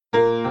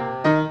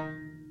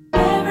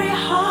Every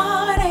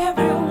heart,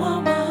 every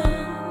woman.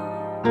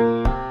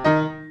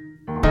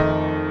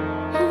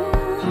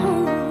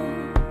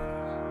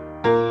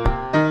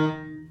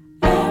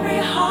 Every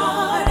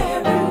heart,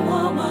 every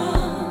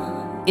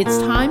woman. It's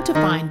time to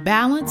find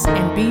balance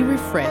and be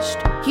refreshed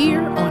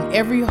here on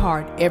Every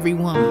Heart, Every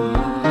Woman.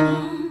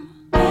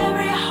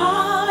 Every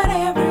heart,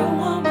 every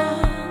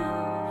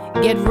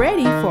woman. Get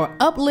ready for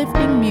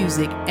uplifting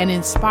music and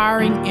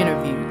inspiring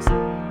interviews.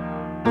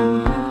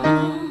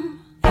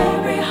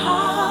 Every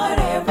heart,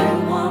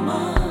 every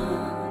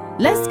woman.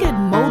 Let's get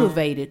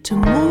motivated to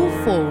move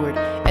forward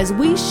as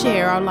we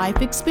share our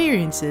life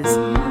experiences.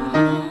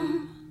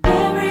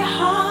 Every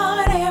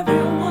heart,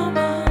 every woman.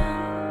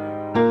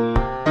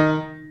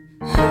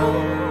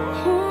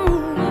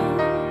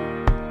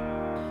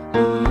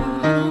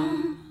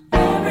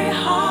 Every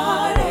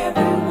heart,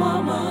 every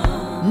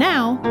woman.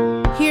 Now,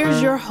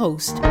 here's your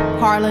host,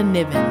 Carla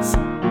Nivens.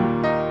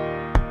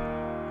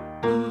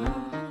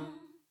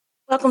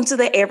 Welcome to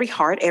the Every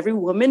Heart, Every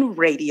Woman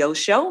radio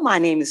show. My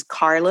name is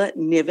Carla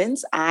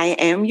Nivens. I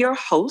am your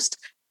host.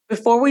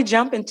 Before we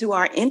jump into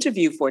our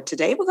interview for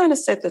today, we're going to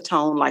set the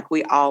tone like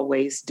we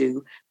always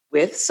do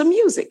with some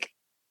music.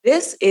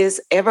 This is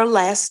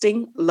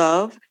Everlasting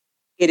Love.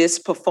 It is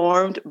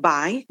performed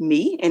by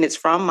me, and it's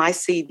from my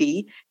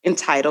CD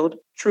entitled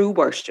True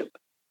Worship.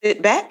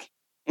 Sit back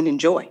and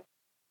enjoy.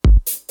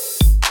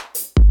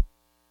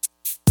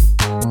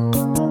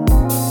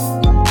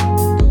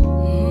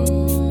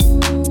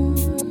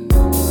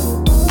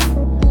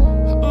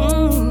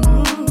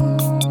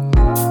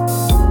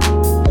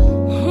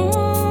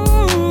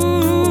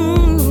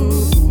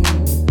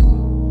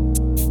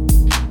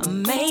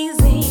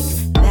 Amazing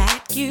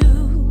that you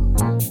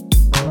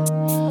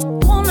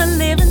wanna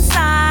live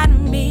inside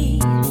of me.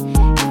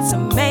 It's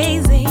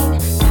amazing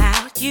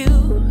how you,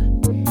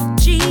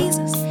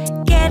 Jesus,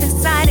 get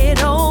excited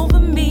over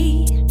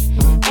me,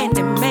 and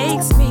it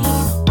makes me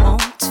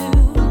want to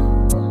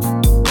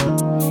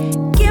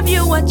give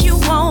you what you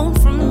want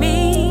from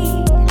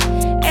me.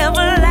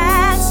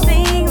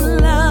 Everlasting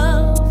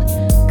love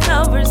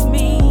covers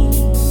me.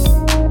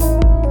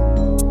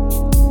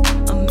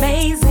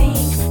 Amazing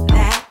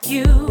that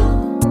you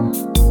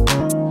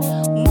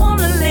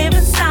wanna live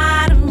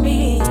inside of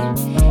me.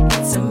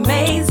 It's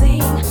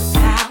amazing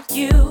how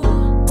you,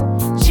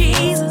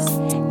 Jesus,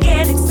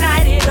 get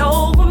excited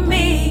over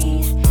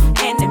me,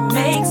 and it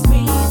makes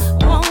me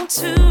want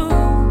to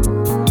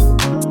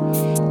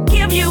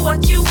give you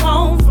what you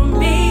want from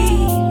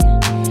me.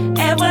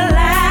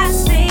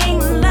 Everlasting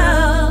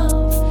love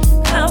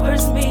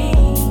covers me.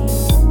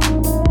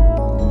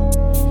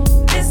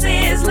 This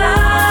is love.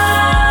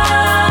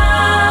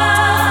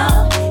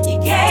 You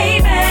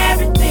gave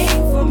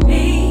everything for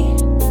me.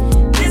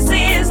 This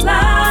is love,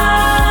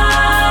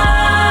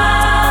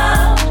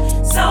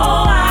 so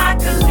I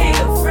could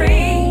live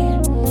free.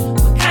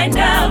 What kind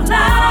of love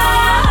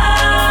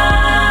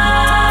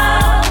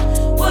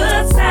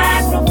would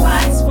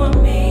sacrifice for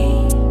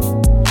me?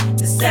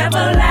 This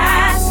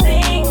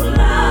everlasting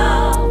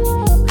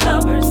love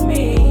covers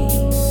me.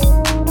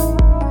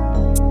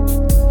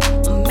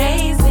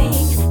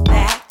 Amazing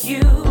that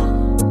you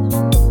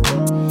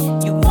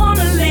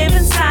wanna live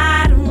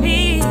inside of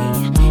me.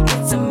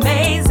 It's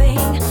amazing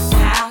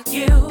how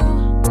you,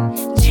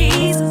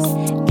 Jesus,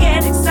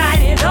 get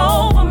excited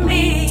over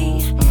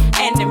me,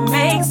 and it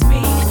makes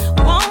me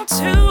want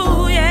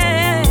to,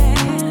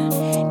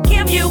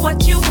 give you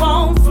what you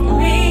want from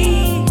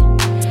me.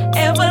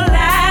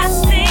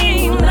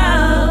 Everlasting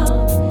love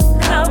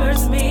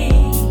covers me.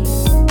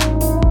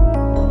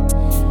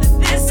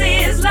 This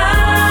is love.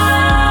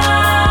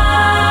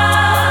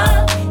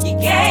 You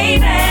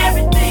gave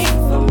everything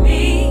for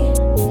me.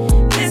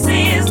 This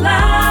is love,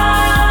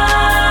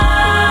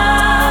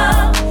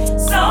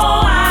 so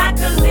I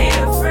could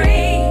live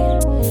free.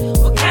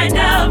 What kind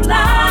of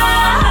love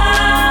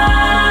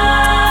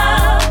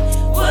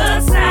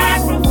would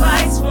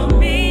sacrifice for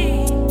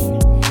me?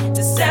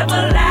 This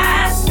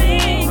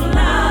everlasting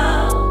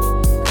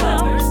love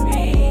covers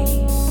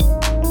me.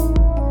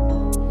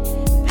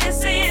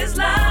 This is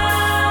love.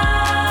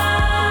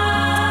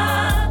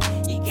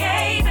 You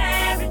gave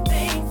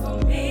everything for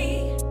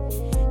me.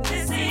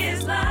 This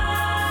is love,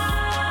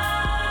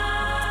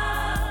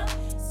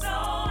 so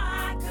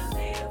I could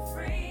live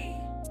free.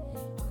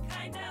 What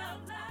kind of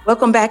love?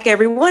 Welcome back,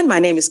 everyone. My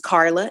name is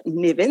Carla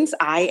Nivens.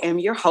 I am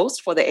your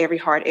host for the Every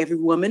Heart, Every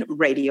Woman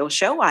radio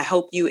show. I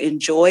hope you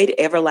enjoyed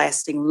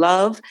Everlasting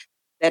Love.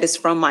 That is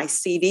from my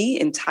CD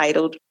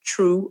entitled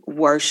True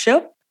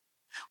Worship.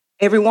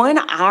 Everyone,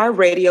 our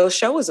radio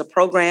show is a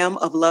program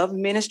of Love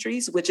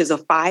Ministries, which is a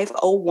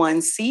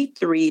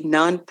 501c3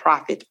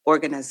 nonprofit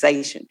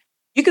organization.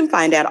 You can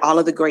find out all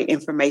of the great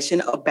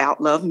information about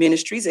Love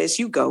Ministries as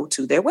you go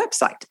to their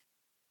website.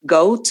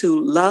 Go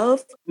to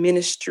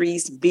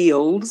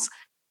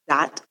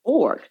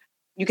loveministriesbuilds.org.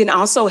 You can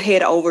also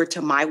head over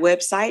to my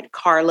website,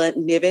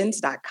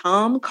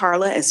 carlanivens.com.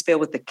 Carla is spelled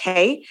with a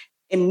K,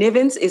 and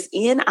Nivens is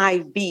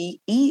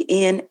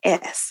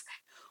Nivens.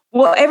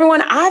 Well,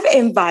 everyone, I've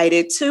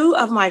invited two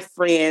of my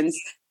friends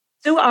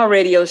to our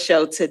radio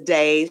show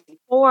today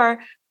for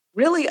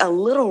really a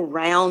little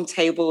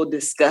roundtable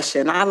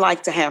discussion. I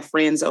like to have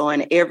friends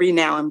on every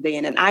now and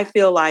then, and I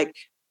feel like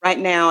right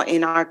now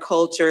in our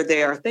culture,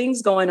 there are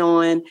things going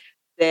on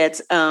that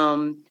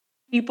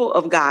people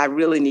of God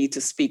really need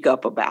to speak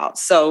up about.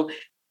 So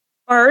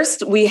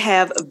first, we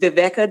have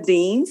Viveka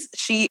Deans.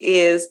 She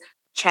is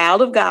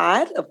child of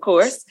God, of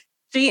course.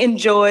 She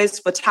enjoys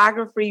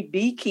photography,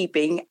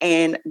 beekeeping,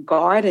 and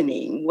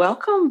gardening.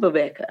 Welcome,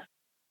 Viveka.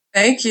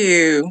 Thank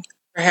you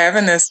for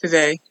having us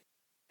today.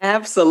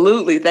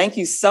 Absolutely. Thank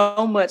you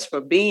so much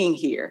for being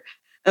here.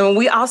 And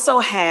we also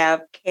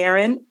have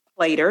Karen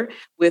Plater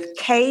with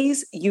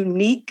Kay's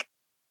Unique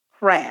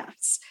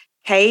Crafts.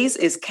 Kay's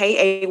is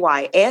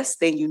Kays,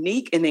 then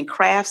Unique, and then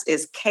Crafts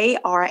is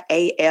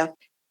Krafts.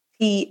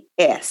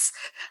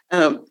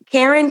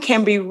 Karen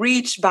can be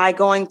reached by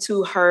going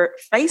to her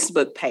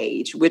Facebook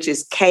page, which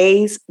is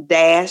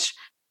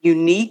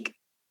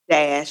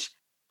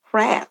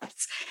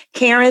Kays-Unique-Crafts.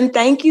 Karen,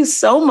 thank you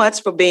so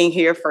much for being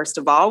here, first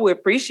of all. We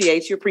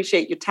appreciate you,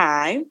 appreciate your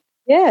time.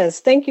 Yes,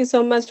 thank you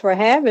so much for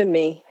having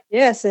me.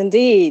 Yes,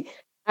 indeed.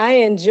 I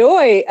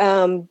enjoy,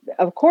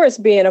 of course,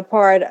 being a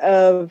part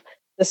of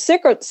the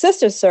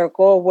Sister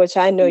Circle, which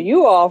I know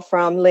you all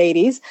from,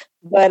 ladies,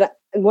 but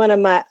one of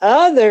my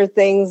other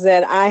things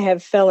that I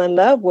have fell in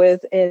love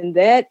with, and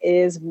that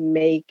is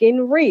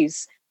making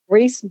wreaths.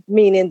 Wreaths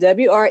meaning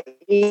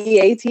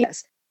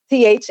WREATS.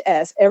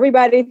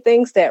 Everybody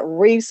thinks that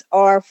wreaths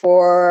are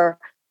for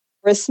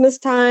Christmas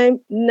time.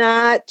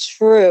 Not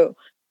true.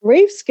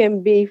 Wreaths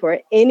can be for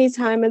any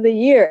time of the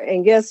year.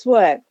 And guess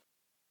what?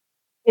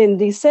 In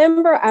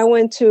December, I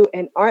went to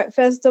an art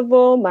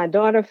festival. My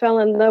daughter fell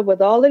in love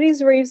with all of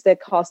these wreaths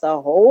that cost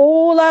a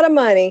whole lot of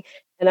money.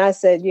 And I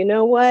said, you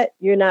know what?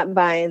 You're not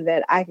buying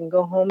that. I can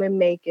go home and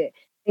make it.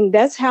 And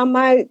that's how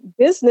my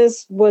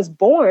business was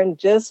born,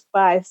 just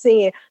by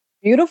seeing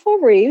beautiful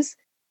wreaths,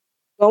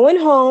 going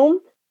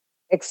home,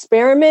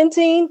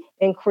 experimenting,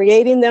 and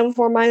creating them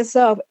for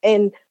myself.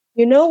 And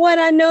you know what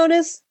I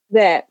noticed?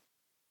 That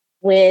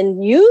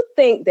when you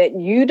think that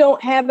you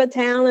don't have a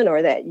talent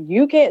or that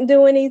you can't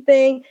do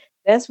anything,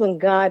 that's when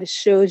God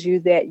shows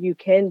you that you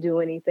can do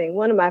anything.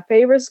 One of my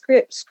favorite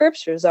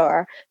scriptures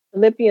are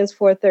Philippians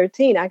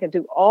 4:13. I can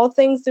do all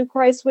things through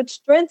Christ, which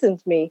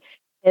strengthens me.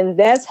 And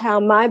that's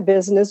how my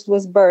business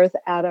was birthed,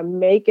 out of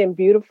making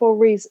beautiful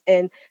wreaths.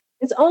 And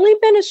it's only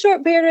been a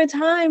short period of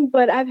time,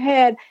 but I've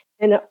had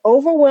an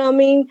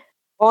overwhelming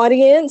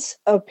audience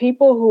of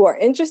people who are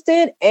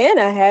interested. And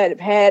I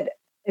have had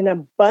an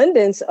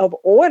abundance of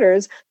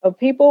orders of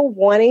people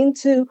wanting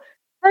to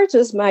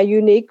purchase my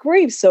unique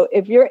wreaths. So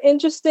if you're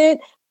interested,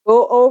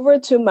 go over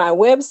to my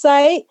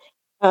website,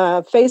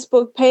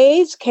 Facebook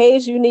page,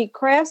 Kay's Unique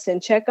Crafts,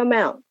 and check them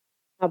out.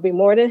 I'll be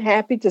more than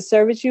happy to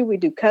service you. We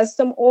do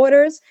custom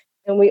orders,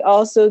 and we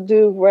also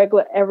do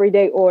regular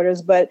everyday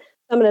orders. But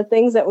some of the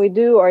things that we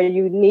do are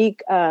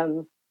unique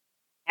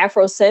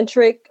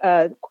Afrocentric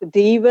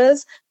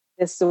divas.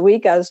 This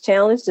week I was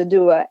challenged to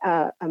do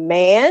a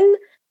man,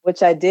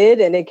 which I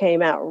did, and it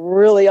came out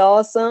really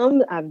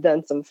awesome. I've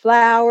done some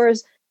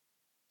flowers.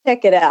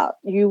 Check it out.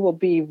 You will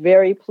be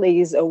very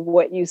pleased of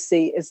what you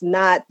see. It's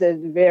not the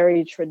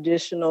very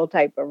traditional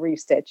type of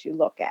wreaths that you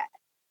look at.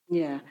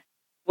 Yeah.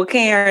 Well,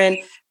 Karen,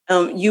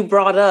 you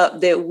brought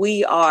up that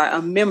we are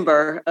a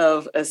member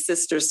of a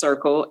sister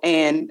circle,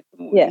 and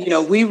yes,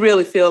 we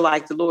really feel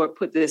like the Lord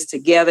put this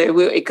together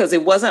because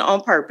it wasn't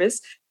on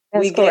purpose.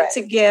 That's we correct.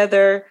 Get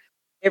together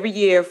every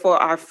year for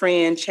our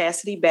friend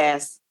Chastity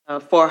Bass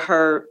for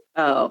her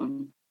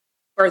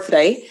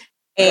birthday.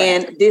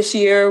 And this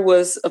year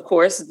was, of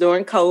course,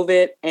 during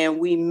COVID, and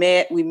we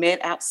met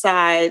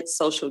outside,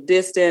 social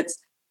distance,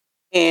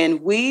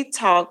 and we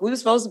talked. We were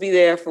supposed to be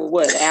there for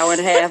an hour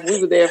and a half.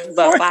 We were there for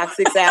about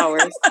 5-6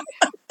 hours,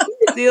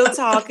 still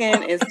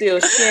talking and still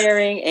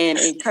sharing and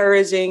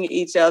encouraging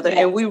each other.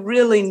 And we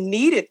really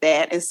needed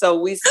that. And so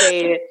we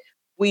said,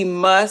 we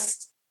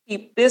must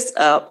keep this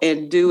up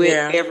and do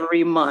it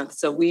every month.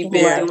 So we've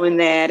been doing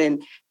that.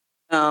 And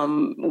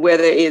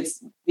whether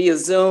it's via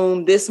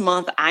Zoom, this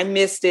month I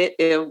missed it.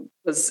 It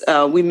was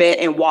we met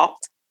and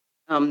walked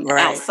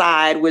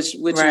outside, which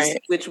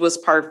was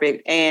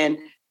perfect. And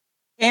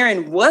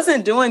Karen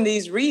wasn't doing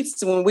these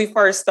wreaths when we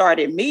first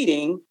started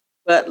meeting,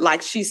 but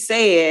like she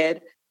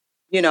said,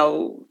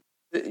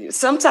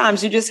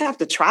 sometimes you just have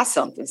to try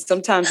something.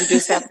 Sometimes you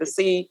just have to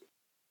see,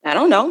 I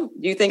don't know,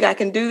 do you think I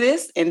can do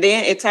this? And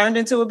then it turned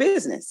into a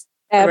business.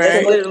 Absolutely.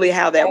 That's literally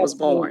how that was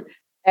born.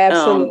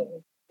 Absolutely.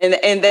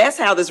 And that's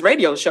how this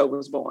radio show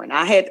was born.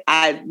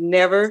 I'd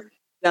never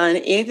done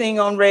anything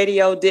on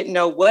radio, didn't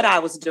know what I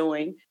was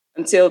doing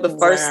until the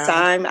first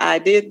time I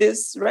did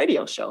this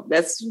radio show.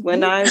 That's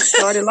when I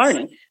started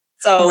learning.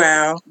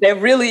 So that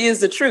really is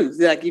the truth.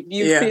 Like if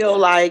you feel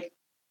like,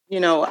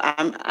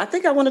 I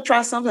think I want to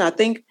try something. I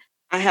think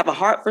I have a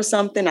heart for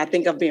something. I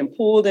think I'm being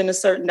pulled in a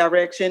certain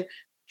direction.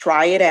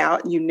 Try it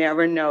out. You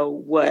never know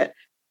what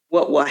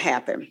will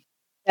happen.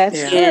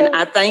 That's true. And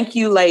I thank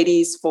you,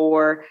 ladies,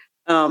 for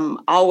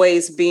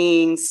always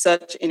being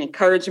such an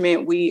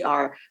encouragement. We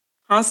are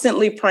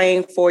constantly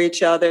praying for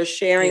each other,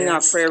 sharing our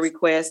Yes. prayer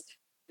requests,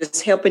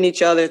 just helping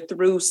each other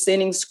through,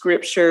 sending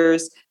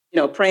scriptures,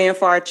 praying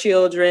for our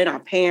children, our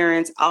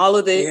parents, all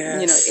of the,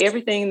 Yes.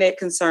 everything that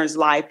concerns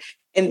life.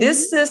 And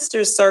this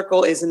sister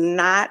circle is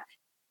not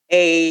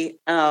a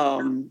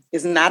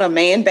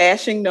man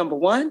bashing, number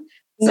one.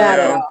 Not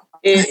at No. all.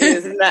 It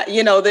is not,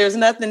 there's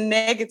nothing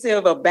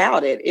negative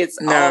about it. It's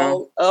No.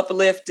 all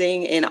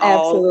uplifting and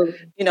all,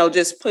 Absolutely.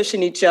 just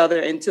pushing each other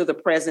into the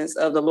presence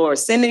of the Lord,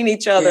 sending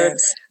each other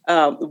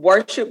Yes.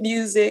 worship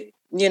music,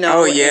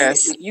 Oh, and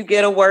yes. if you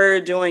get a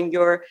word during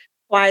your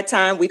quiet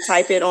time, we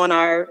type it on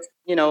our,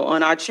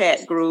 on our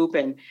chat group,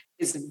 and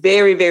it's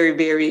very, very,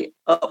 very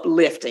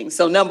uplifting.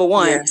 So number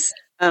one, Yes.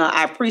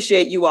 I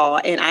appreciate you all,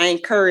 and I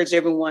encourage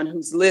everyone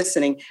who's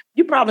listening.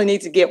 You probably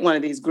need to get one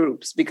of these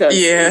groups because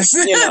Yes.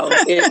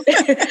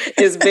 it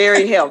is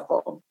very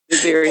helpful.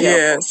 It's very helpful.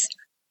 Yes.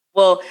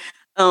 Well,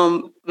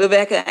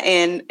 Rebecca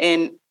and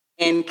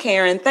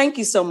Karen, thank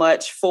you so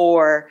much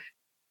for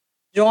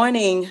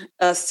joining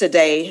us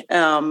today,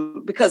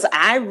 because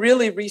I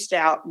really reached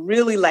out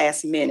really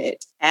last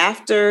minute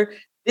after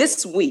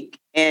this week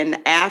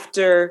and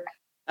after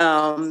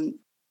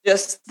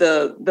just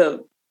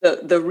the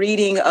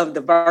reading of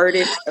the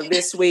verdict of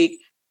this week.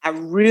 I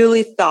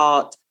really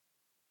thought,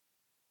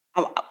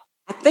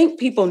 I think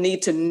people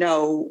need to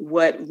know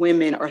what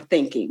women are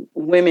thinking.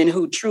 Women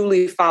who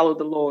truly follow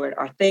the Lord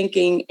are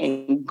thinking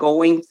and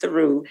going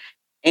through,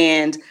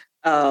 and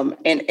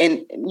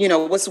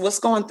what's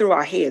going through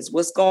our heads,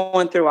 what's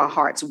going through our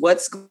hearts,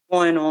 what's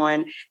going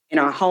on in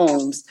our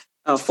homes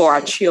for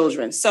our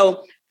children.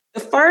 So the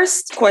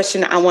first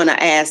question I want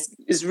to ask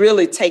is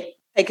really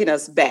taking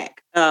us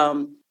back.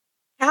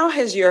 How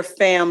has your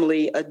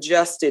family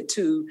adjusted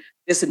to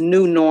this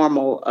new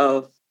normal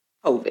of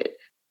COVID?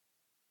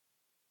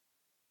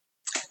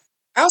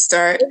 I'll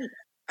start.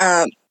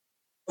 I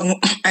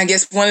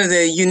guess one of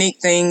the unique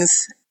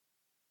things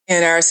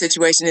in our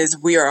situation is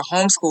we are a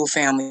homeschool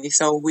family.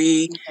 So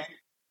we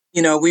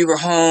were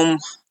home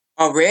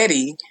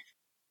already.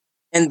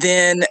 And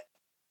then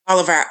all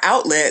of our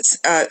outlets,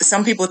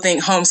 some people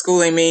think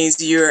homeschooling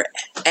means you're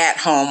at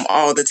home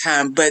all the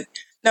time. But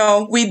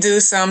no, we do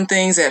some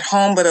things at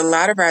home, but a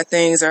lot of our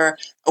things are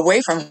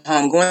away from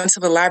home, going to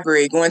the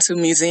library, going to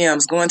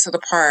museums, going to the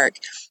park,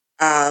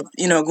 going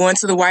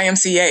to the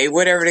YMCA,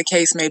 whatever the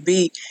case may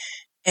be.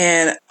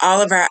 And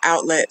all of our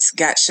outlets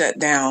got shut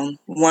down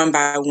one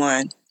by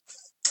one.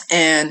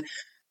 And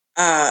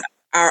our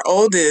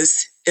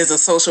oldest is a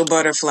social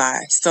butterfly.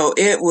 So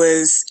it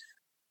was,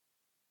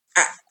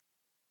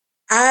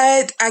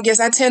 I guess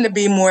I tend to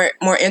be more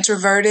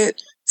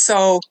introverted.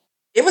 So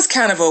it was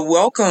kind of a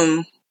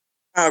welcome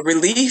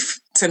relief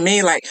to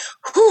me, like,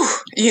 whew,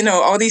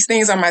 all these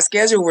things on my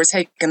schedule were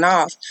taken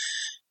off.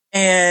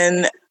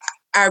 And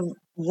I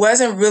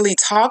wasn't really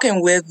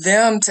talking with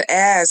them to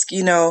ask,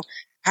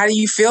 how do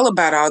you feel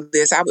about all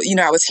this? I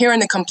was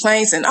hearing the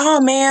complaints and,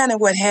 oh man, and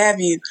what have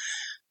you.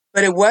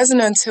 But it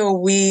wasn't until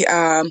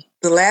the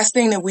last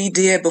thing that we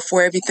did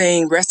before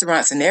everything,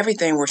 restaurants and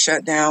everything were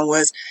shut down,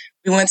 was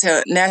we went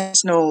to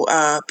National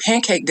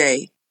Pancake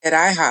Day at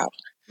IHOP.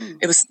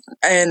 It was,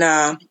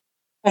 and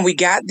when we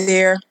got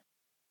there,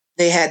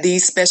 they had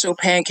these special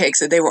pancakes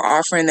that they were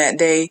offering that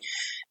day.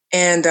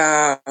 And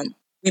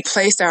we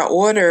placed our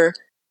order.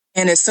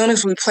 And as soon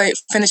as we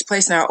finished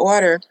placing our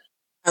order,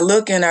 I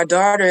look and our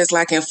daughter is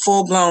like in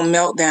full-blown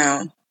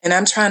meltdown. And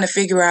I'm trying to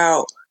figure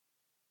out,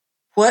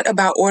 what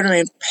about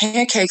ordering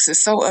pancakes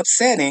is so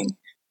upsetting?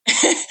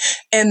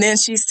 And then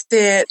she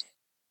said,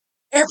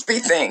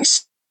 everything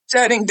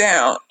shutting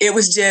down. It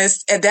was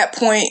just, at that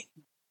point,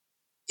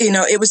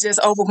 it was just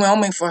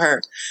overwhelming for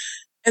her.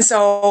 And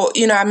so,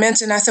 I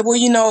said,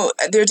 well,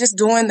 they're just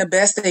doing the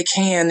best they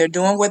can. They're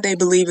doing what they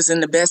believe is in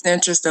the best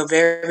interest of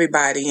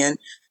everybody. And,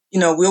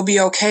 we'll be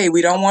okay.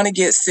 We don't want to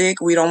get sick.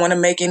 We don't want to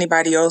make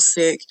anybody else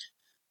sick.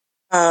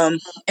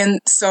 And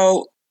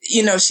so,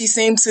 she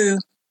seemed to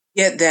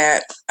get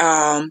that.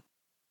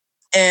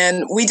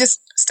 And we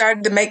just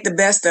started to make the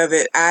best of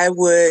it.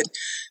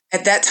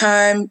 At that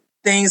time,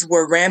 things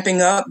were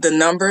ramping up. The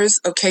numbers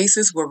of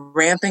cases were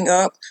ramping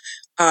up.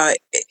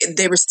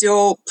 They were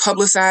still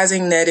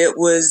publicizing that it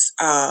was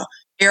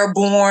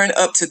airborne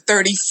up to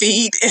 30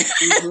 feet,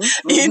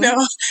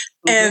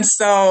 And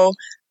so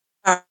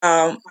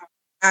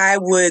I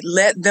would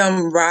let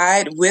them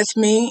ride with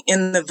me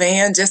in the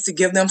van just to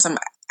give them some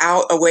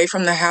out away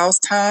from the house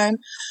time.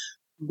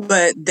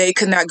 But they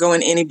could not go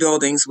in any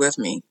buildings with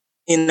me,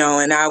 and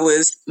I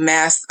was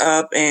masked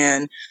up.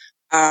 And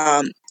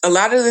a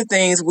lot of the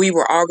things we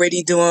were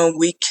already doing,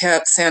 we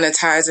kept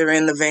sanitizer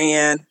in the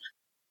van,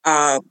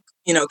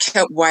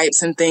 kept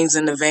wipes and things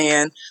in the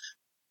van.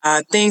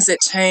 Things that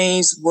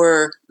changed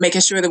were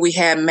making sure that we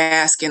had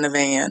masks in the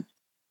van,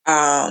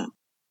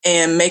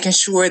 and making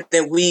sure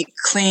that we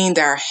cleaned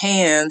our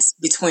hands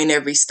between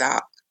every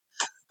stop.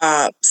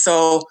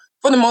 So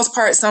for the most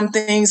part, some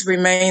things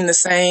remain the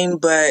same,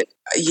 but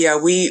yeah,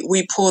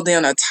 we pulled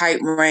in a tight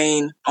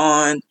rein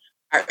on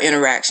our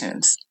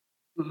interactions.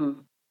 Mm-hmm.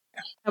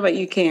 How about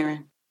you,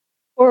 Karen?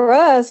 For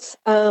us,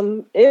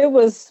 it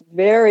was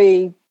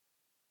very,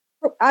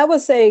 I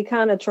would say,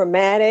 kind of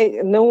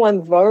traumatic. No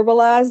one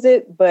verbalized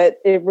it, but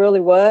it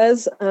really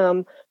was.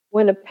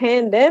 When the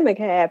pandemic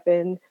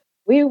happened,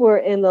 we were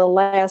in the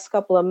last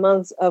couple of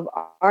months of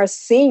our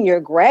senior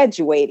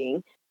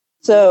graduating.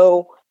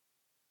 So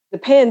the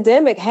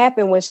pandemic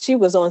happened when she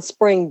was on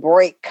spring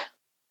break.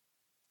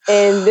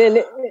 And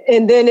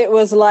then it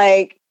was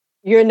like,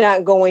 you're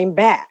not going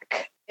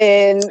back.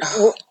 And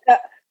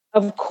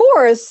of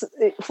course,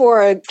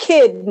 for a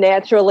kid,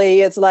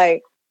 naturally, it's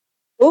like,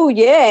 oh,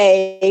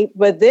 yay.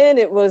 But then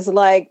it was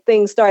like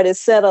things started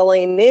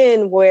settling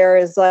in where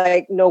it's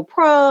like no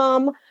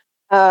prom.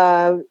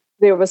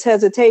 There was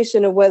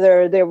hesitation of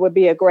whether there would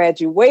be a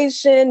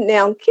graduation.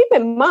 Now, keep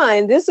in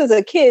mind, this is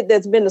a kid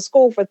that's been to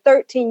school for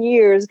 13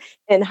 years,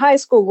 and high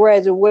school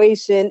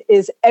graduation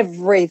is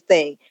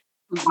everything.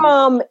 Mm-hmm.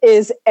 Prom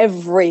is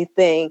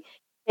everything.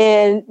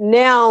 And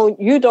now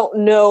you don't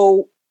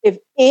know if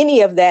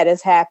any of that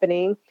is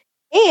happening.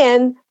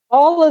 And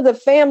all of the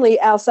family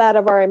outside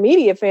of our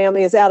immediate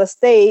family is out of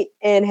state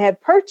and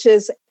have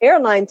purchased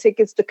airline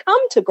tickets to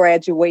come to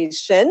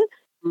graduation,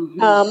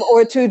 mm-hmm.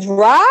 Or to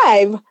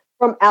drive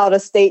from out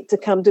of state to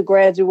come to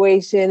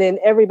graduation, and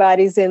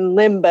everybody's in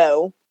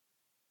limbo.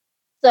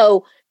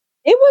 So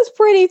it was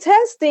pretty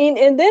testing.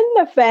 And then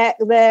the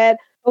fact that,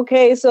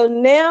 okay, so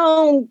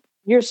now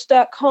you're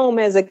stuck home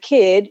as a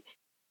kid,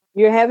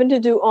 you're having to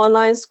do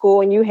online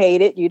school and you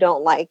hate it, you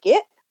don't like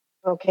it.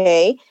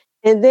 Okay.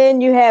 And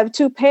then you have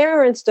two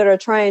parents that are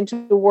trying to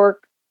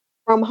work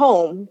from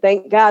home.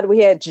 Thank God we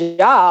had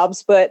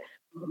jobs, but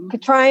mm-hmm.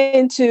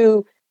 trying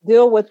to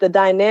deal with the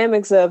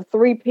dynamics of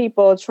three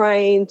people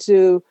trying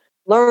to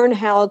learn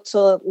how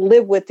to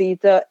live with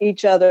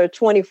each other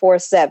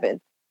 24/7.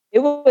 It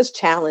was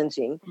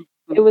challenging.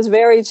 Mm-hmm. It was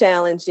very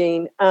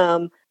challenging.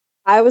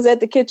 I was at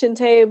the kitchen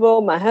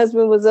table. My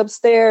husband was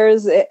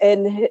upstairs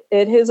in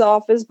his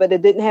office, but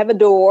it didn't have a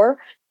door.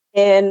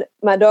 And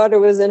my daughter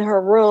was in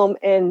her room,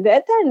 and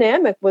that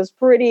dynamic was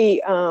pretty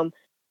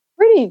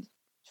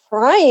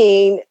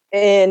trying.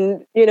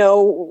 And,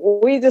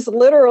 we just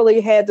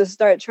literally had to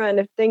start trying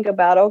to think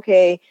about,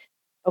 okay,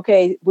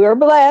 we're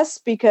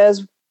blessed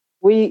because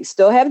we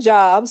still have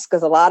jobs,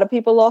 because a lot of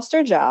people lost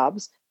their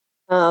jobs.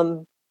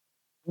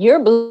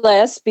 You're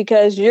blessed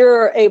because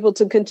you're able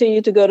to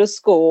continue to go to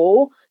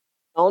school.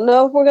 Don't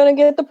know if we're going to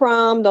get the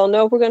prom. Don't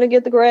know if we're going to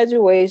get the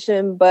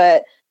graduation,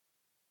 but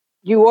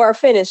you are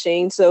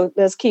finishing. So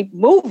let's keep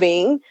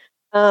moving.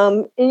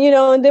 And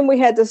then we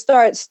had to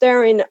start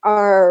stirring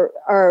our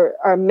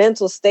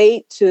mental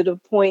state to the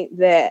point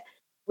that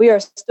we are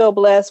still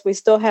blessed. We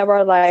still have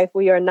our life.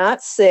 We are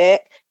not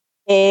sick.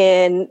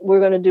 And we're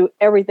going to do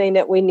everything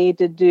that we need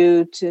to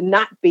do to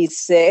not be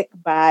sick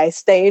by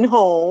staying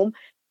home.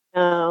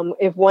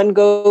 If one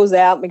goes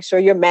out, make sure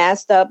you're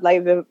masked up,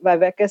 like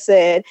Viveka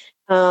said,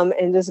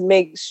 and just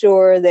make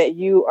sure that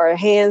you are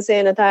hand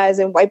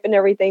sanitizing, wiping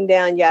everything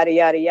down, yada,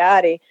 yada,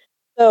 yada.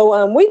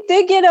 So we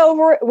did get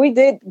over it. We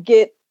did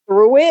get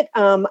through it.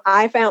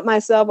 I found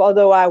myself,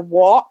 although I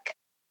walk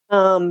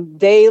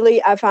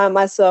daily, I find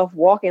myself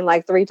walking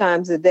like 3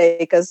 times a day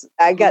because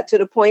I got to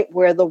the point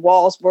where the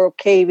walls were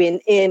caving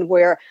in,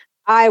 where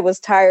I was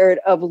tired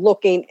of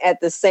looking at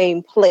the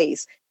same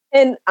place.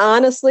 And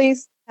honestly,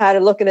 tired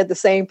of looking at the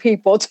same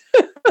people too.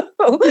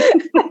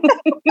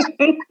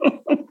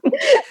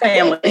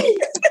 Family.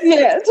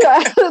 Yeah,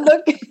 try to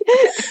look.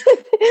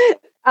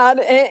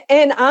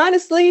 And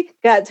honestly,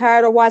 got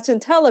tired of watching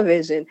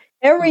television.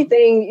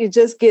 Everything you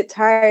just get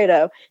tired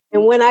of.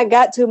 And when I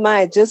got to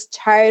my just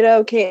tired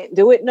of, can't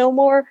do it no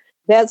more,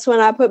 that's when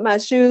I put my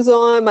shoes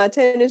on, my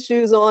tennis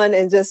shoes on,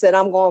 and just said,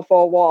 I'm going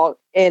for a walk.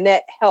 And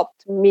that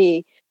helped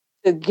me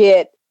to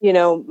get,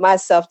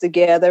 myself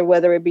together,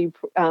 whether it be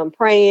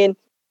praying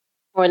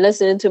or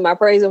listening to my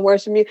praise and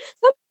worship music.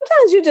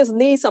 Sometimes you just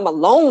need some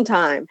alone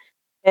time.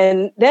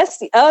 And that's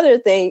the other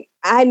thing.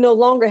 I no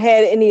longer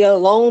had any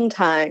alone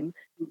time.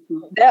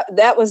 Mm-hmm.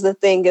 That was the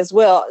thing as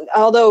well.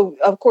 Although,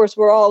 of course,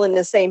 we're all in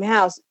the same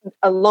house,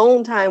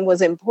 alone time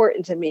was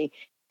important to me.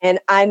 And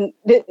I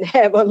didn't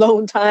have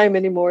alone time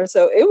anymore.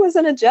 So it was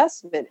an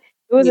adjustment.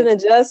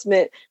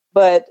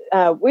 But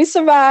we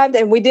survived,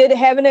 and we did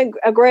have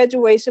a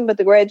graduation, but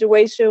the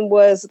graduation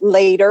was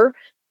later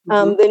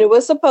than it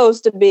was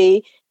supposed to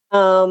be.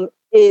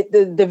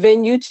 The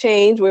venue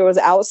changed, where it was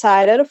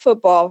outside at a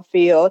football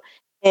field.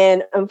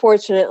 And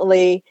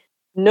unfortunately,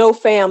 no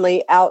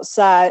family was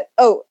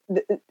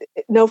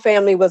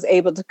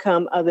able to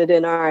come other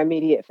than our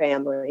immediate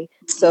family.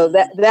 So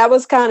that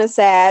was kind of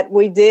sad.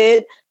 We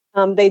did,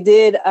 they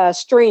did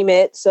stream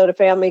it so the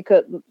family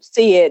could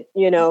see it,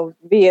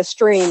 via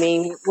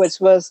streaming,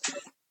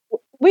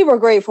 we were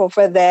grateful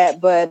for that.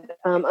 But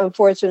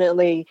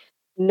unfortunately,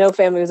 no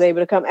family was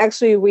able to come.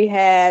 Actually, we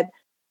had,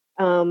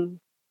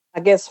 I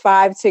guess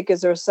 5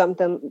 tickets or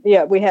something.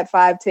 Yeah, we had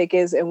 5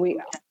 tickets, and we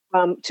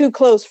 2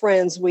 close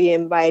friends we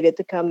invited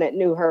to come that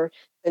knew her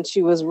since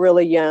she was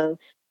really young.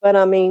 But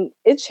I mean,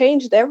 it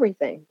changed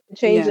everything. It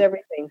changed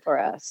everything for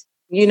us.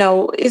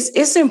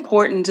 it's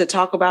important to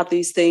talk about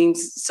these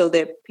things so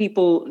that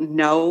people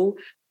know.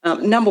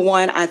 Number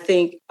one, I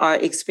think our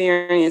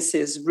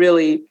experiences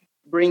really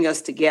bring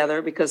us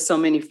together because so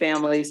many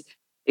families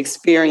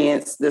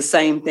experience the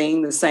same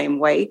thing the same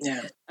way.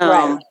 Yeah.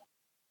 Right.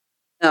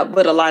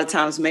 But a lot of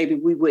times maybe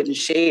we wouldn't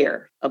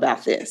share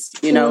about this,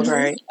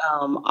 Right.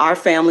 Our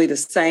family, the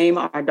same.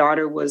 Our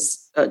daughter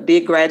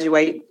did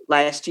graduate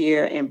last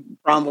year and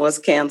prom was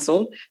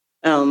canceled,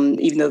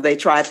 even though they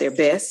tried their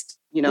best,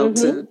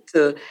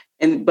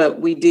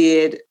 but we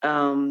did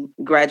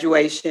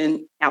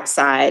graduation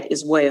outside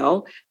as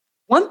well.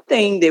 One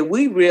thing that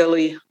we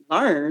really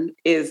learned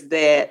is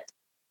that,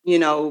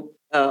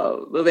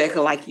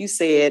 Rebecca, like you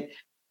said,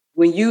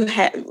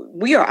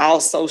 we are all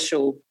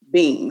social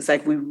beings,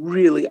 like we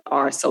really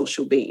are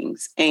social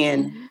beings.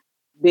 And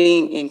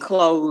being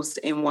enclosed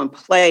in one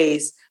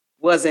place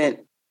wasn't,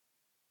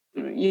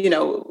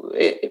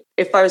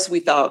 at first we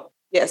thought,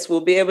 yes,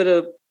 we'll be able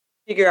to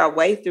figure our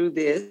way through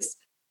this,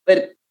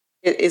 but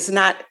it's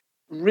not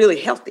really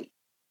healthy,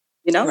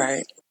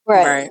 Right.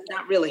 It's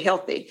not really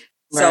healthy.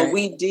 So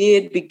we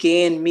did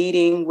begin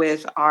meeting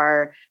with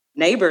our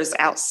neighbors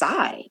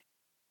outside,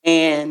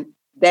 and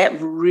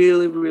that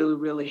really, really,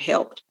 really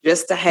helped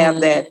just to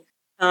have that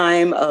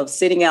time of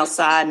sitting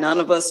outside. None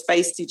of us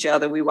faced each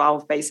other. We were all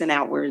facing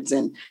outwards,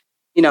 and,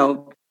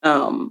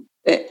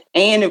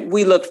 and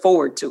we looked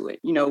forward to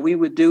it. We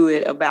would do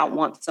it about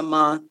once a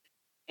month,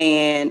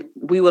 and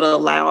we would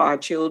allow our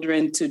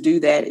children to do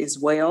that as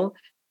well.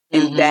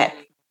 And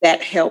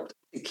that helped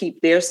to keep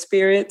their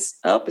spirits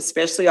up,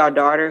 especially our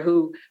daughter,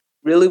 who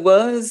really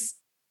was,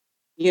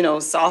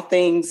 saw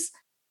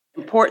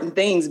important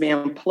things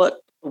being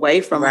plucked away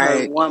from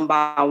her one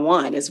by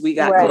one as we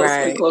got closer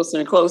and closer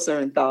and closer,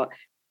 and thought,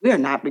 we are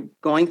not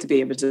going to be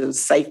able to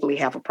safely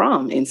have a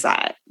prom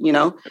inside,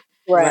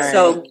 Right.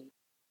 So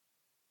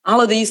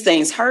all of these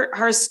things,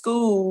 her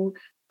school,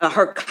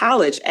 her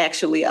college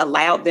actually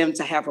allowed them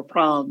to have a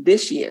prom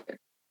this year.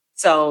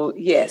 So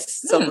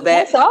yes, so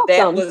that's awesome.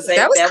 that was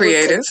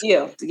creative. Was a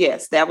gift.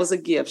 Yes, that was a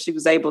gift. She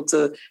was able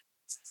to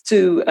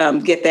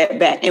get that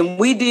back, and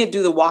we did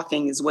do the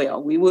walking as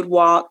well. We would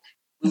walk.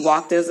 We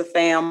walked as a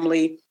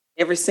family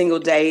every single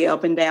day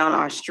up and down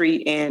our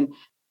street, and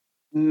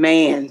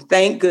man,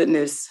 thank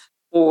goodness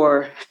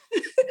for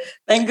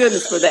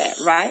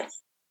that, right?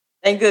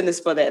 Thank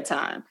goodness for that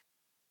time.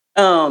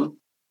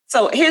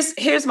 So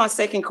here's my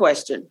second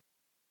question.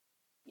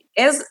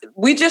 As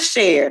we just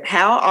shared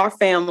how our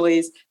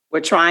families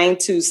were trying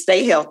to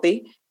stay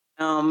healthy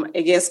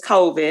amidst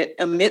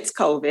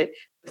COVID,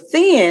 but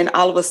then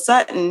all of a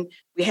sudden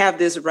we have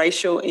this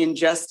racial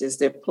injustice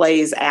that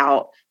plays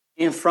out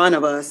in front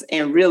of us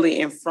and really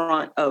in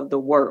front of the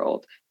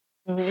world.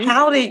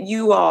 How did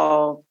you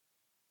all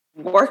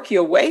work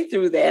your way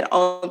through that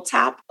on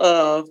top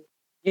of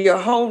your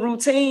whole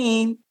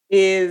routine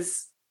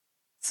is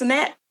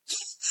snatched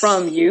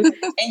from you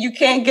and you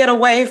can't get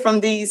away from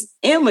these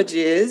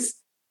images,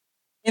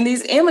 and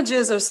these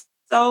images are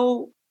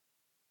so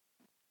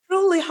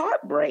truly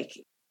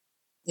heartbreaking?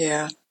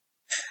 Yeah.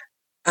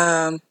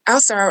 I'll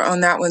start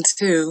on that one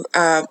too.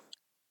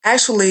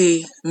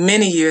 Actually,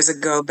 many years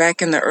ago,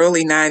 back in the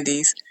early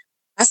 90s,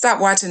 I stopped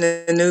watching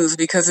the news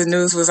because the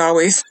news was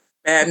always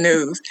bad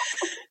news.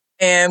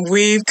 And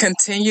we've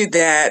continued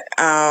that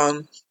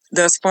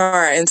thus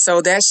far. And so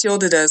that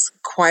shielded us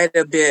quite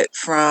a bit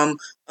from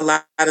a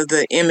lot of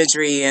the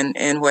imagery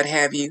and what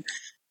have you.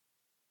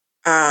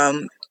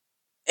 And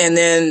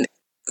then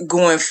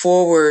going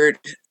forward,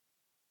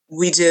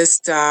 we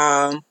just...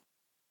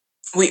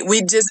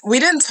 We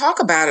didn't talk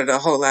about it a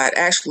whole lot,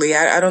 actually.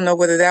 I don't know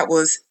whether that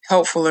was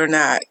helpful or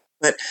not,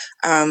 but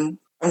I'm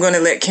going to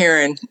let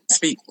Karen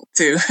speak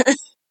too.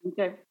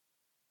 Okay.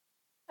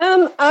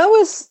 I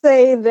would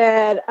say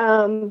that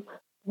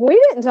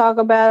we didn't talk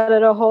about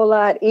it a whole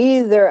lot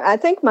either. I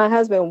think my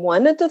husband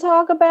wanted to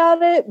talk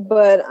about it,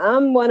 but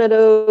I'm one of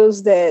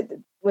those that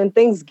when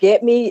things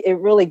get me, it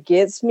really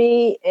gets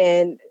me,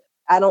 and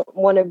I don't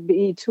want to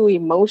be too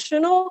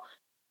emotional.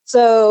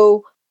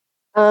 So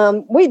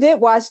we did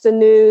watch the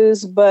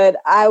news, but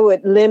I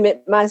would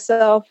limit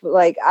myself.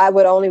 Like I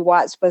would only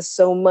watch for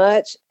so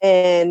much.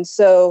 And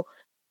so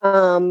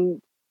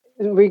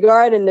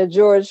regarding the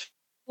George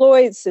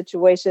Floyd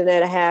situation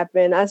that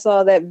happened, I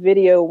saw that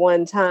video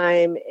one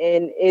time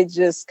and it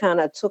just kind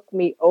of took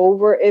me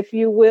over, if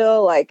you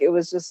will. Like it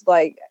was just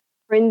like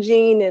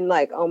cringing and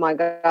like, oh my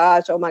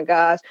gosh. And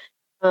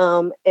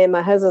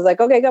my husband's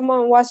like, okay, come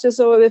on, watch this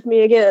over with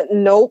me again.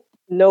 Nope,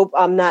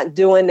 I'm not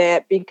doing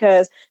that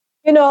because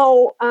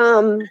what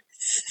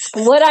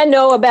I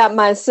know about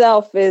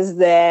myself is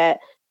that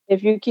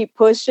if you keep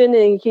pushing,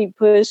 then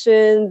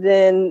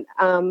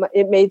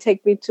it may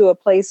take me to a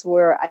place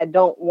where I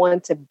don't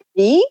want to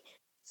be.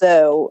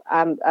 So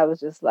I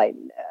was just like,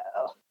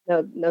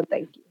 no,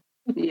 thank you.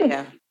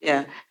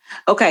 Yeah.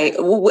 Okay.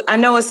 I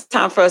know it's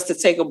time for us to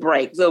take a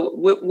break. So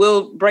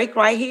we'll break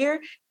right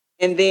here,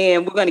 and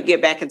then we're going to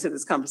get back into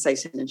this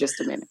conversation in just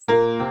a minute.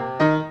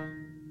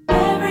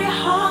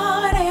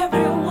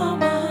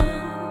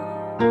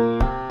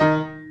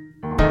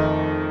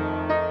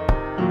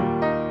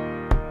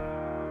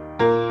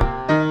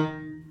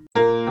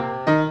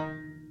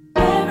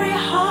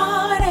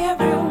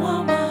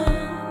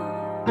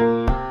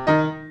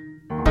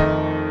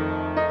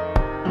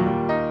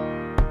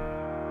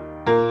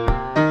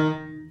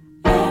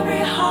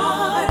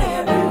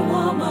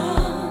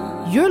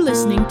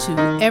 to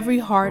Every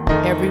Heart,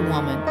 Every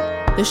Woman,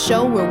 the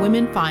show where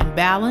women find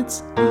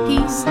balance,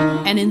 peace,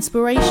 and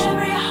inspiration.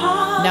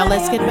 Now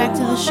let's get back to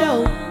the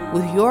show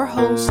with your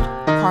host,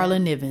 Carla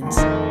Nivens.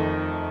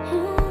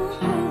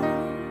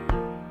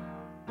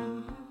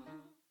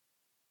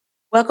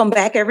 Welcome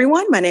back,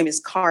 everyone. My name is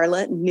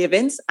Carla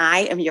Nivens.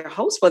 I am your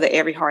host for the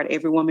Every Heart,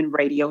 Every Woman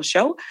radio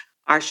show.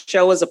 Our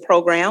show is a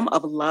program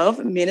of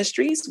Love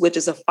Ministries, which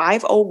is a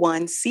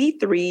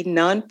 501c3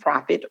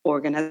 nonprofit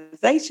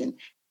organization.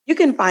 You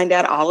can find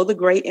out all of the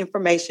great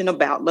information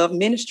about Love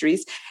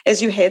Ministries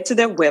as you head to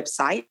their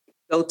website.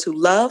 Go to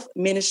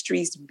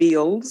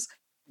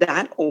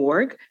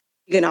loveministriesbuilds.org.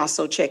 You can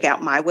also check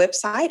out my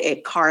website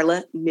at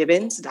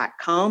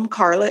carlanivens.com.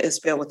 Carla is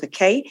spelled with a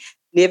K.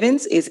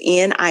 Nivens is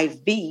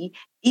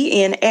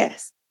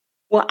Nivens.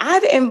 Well,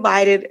 I've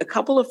invited a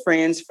couple of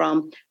friends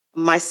from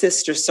my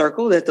sister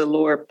circle that the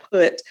Lord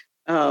put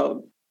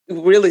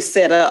really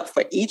set up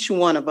for each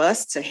one of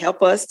us to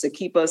help us, to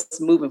keep us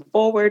moving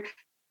forward,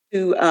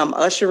 to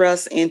usher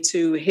us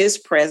into his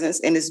presence.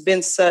 And it's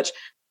been such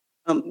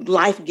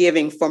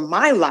life-giving for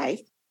my life.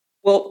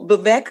 Well,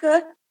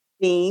 Viveka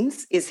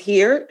Deans is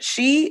here.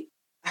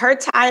 Her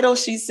title,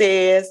 she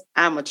says,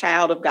 I'm a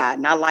child of God.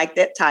 And I like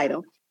that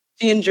title.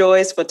 She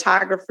enjoys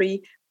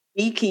photography,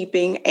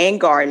 beekeeping,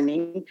 and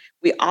gardening.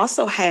 We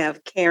also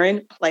have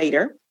Karen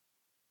Plater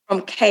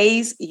from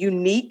Kay's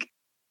Unique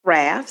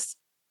Crafts.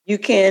 You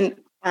can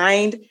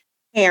find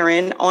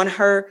Karen on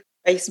her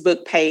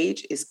Facebook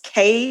page. Is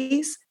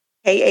Kay's,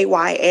 Kays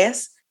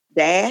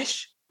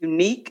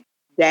 -unique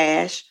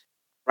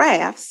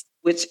 -crafts,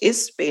 which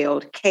is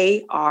spelled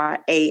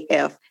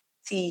Krafts.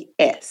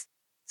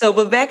 So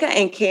Viveka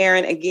and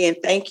Karen, again,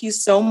 thank you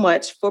so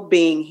much for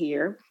being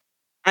here.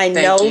 I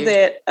know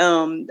that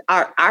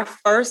our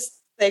first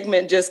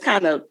segment just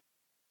kind of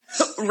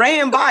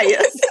ran by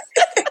us.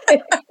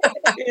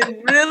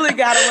 It really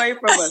got away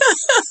from us.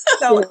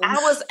 So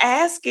I was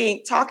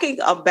talking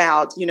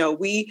about,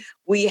 we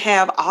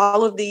have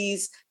all of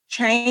these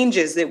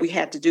changes that we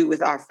had to do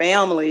with our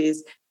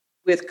families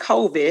with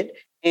COVID.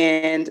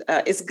 And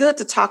it's good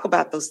to talk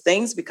about those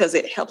things because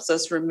it helps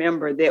us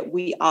remember that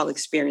we all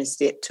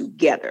experienced it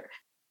together,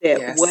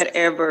 that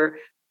whatever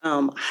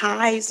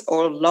highs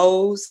or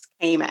lows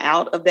came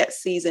out of that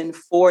season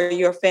for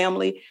your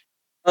family,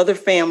 other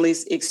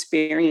families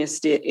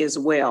experienced it as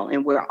well.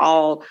 And we're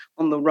all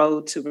on the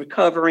road to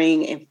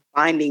recovering and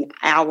finding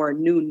our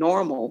new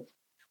normal.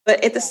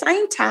 But at the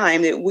same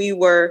time that we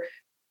were,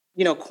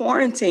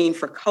 quarantined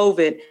for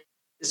COVID,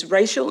 this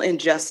racial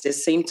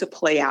injustice seemed to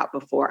play out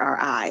before our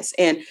eyes.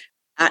 And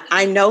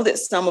I know that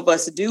some of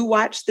us do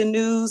watch the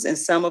news and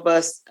some of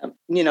us,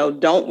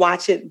 don't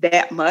watch it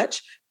that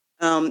much.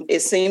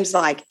 It seems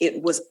like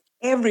it was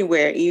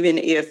everywhere, even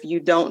if you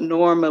don't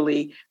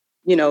normally,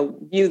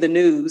 view the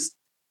news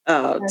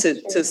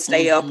to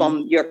stay up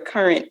on your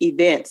current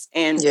events.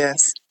 And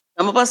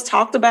some of us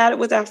talked about it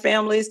with our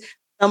families.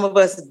 Some of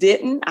us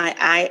didn't.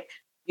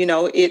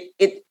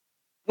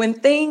 When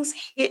things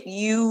hit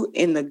you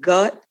in the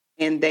gut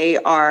and they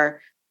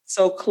are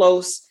so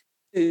close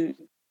to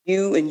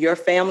you and your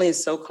family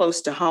is so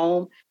close to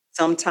home,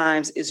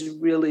 sometimes it's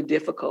really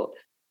difficult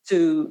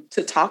to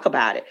talk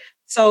about it.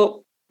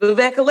 So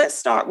Viveka, let's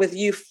start with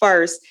you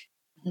first.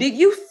 Did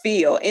you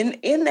feel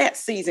in that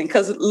season,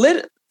 because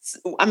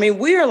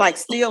we're like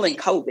still in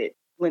COVID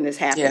when this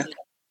happened. Yeah.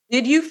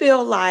 Did you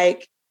feel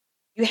like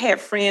you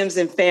had friends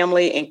and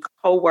family and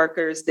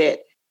coworkers that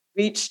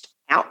reached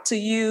out to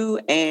you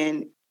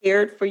and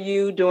cared for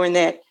you during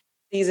that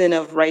season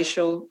of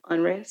racial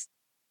unrest?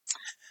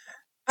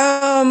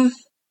 I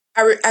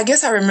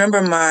guess I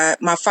remember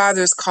my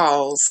father's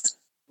calls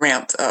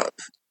ramped up.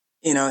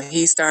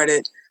 He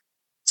started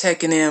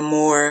checking in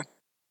more.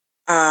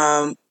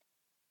 But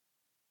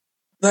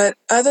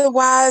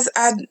otherwise,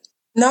 I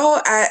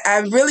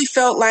really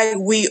felt like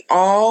we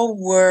all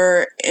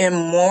were in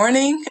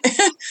mourning,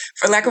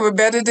 for lack of a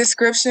better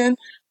description,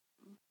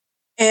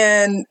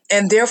 and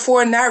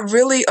therefore not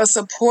really a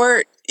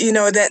support.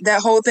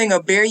 That whole thing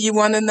of bear ye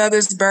one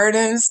another's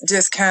burdens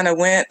just kind of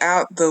went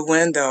out the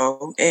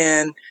window,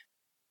 and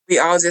we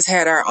all just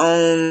had our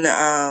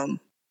own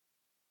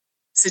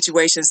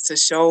situations to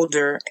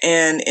shoulder.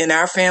 And in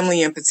our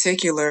family in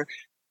particular,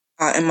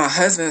 and my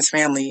husband's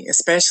family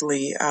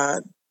especially,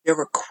 there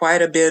were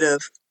quite a bit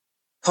of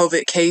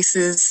COVID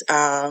cases.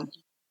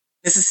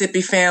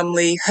 Mississippi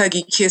family,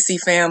 huggy kissy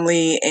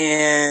family,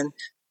 and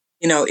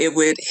it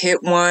would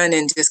hit one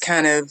and just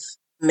kind of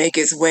make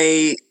its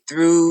way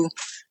through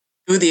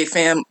the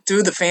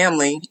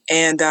family.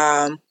 And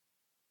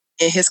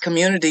in his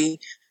community,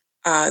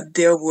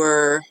 there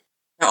were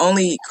not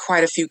only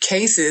quite a few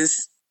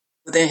cases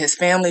within his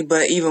family,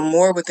 but even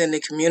more within the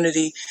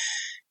community,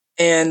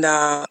 and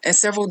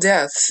several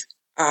deaths.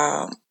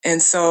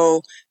 And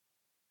so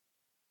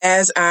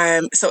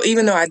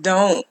even though I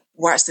don't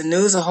watch the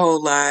news a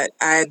whole lot,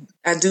 I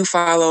do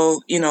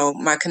follow,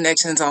 my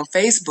connections on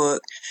Facebook,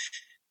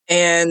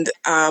 and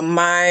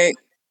my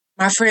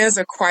friends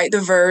are quite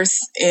diverse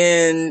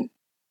in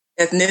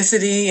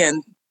ethnicity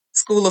and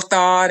school of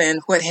thought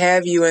and what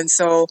have you. And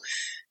so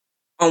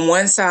on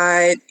one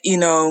side,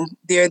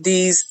 there are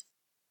these,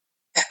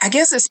 I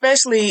guess,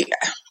 especially,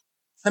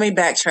 let me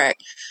backtrack.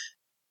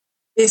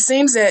 It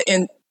seems that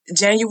in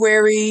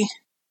January,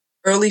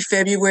 early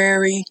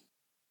February,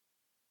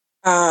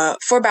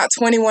 for about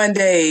 21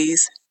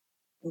 days,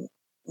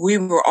 we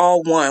were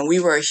all one. We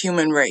were a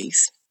human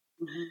race.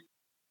 Mm-hmm.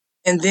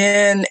 And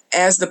then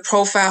as the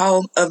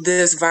profile of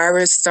this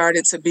virus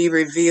started to be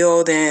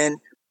revealed and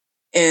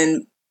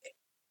that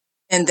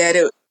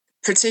it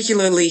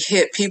particularly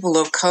hit people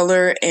of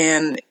color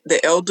and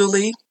the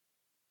elderly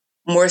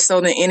more so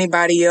than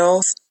anybody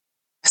else,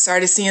 I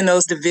started seeing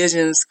those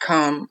divisions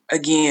come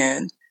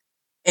again.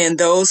 And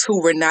those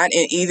who were not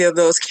in either of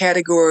those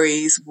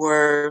categories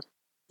were,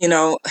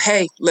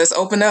 hey, let's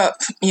open up,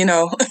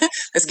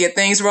 let's get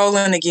things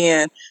rolling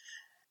again.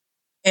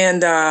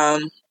 And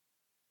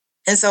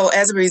so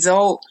as a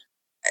result,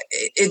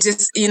 it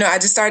just, I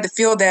just started to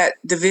feel that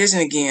division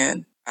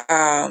again.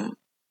 And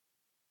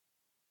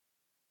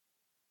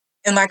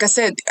like I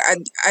said,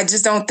 I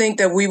just don't think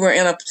that we were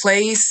in a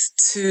place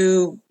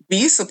to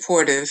be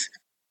supportive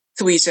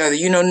to each other.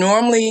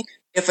 Normally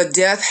if a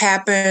death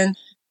happened,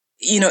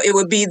 it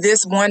would be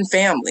this one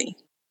family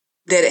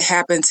that it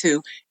happened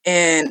to.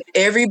 And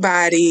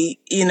everybody,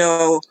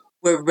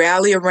 would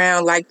rally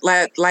around like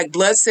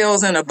blood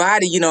cells in a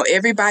body,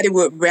 everybody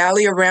would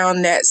rally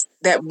around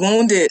that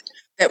wound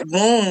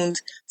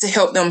to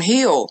help them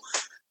heal.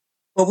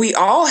 But we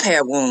all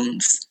had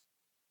wounds.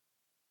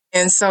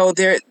 And so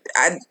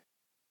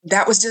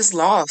that was just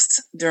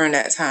lost during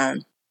that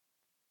time.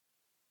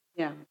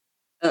 Yeah.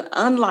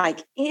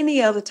 Unlike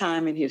any other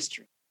time in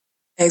history.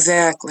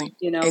 Exactly.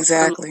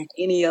 Exactly.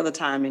 Any other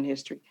time in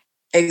history.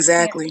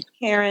 Exactly.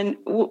 Karen,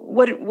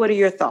 what are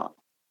your thoughts?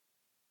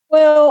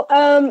 Well,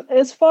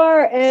 as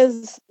far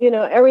as,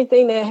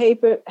 everything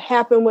that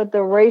happened with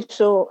the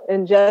racial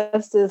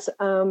injustice,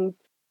 along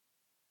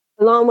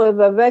with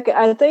Viveka,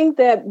 I think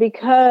that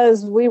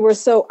because we were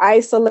so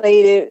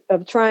isolated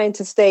of trying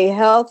to stay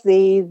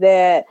healthy,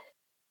 that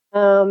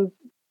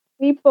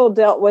people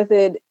dealt with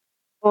it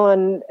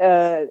on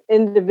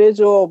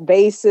individual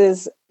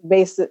basis,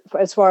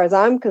 as far as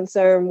I'm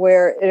concerned,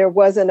 where there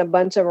wasn't a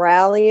bunch of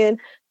rallying.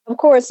 Of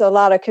course, a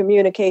lot of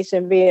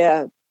communication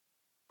via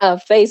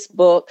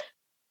Facebook.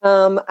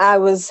 I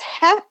was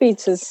happy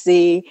to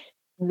see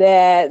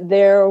that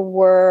there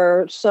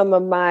were some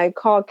of my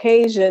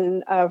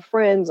Caucasian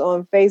friends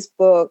on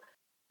Facebook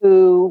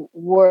who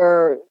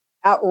were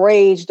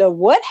outraged of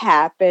what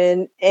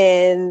happened,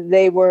 and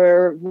they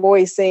were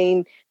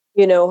voicing,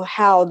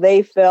 how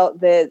they felt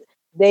that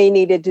they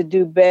needed to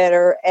do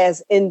better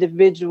as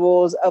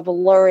individuals of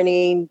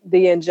learning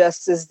the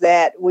injustice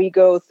that we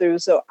go through.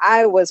 So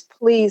I was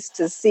pleased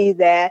to see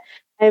that.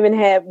 I even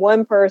had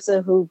one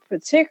person who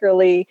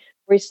particularly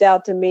reached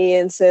out to me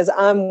and says,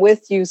 "I'm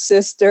with you,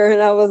 sister."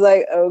 And I was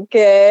like,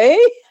 okay.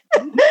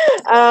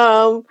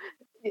 But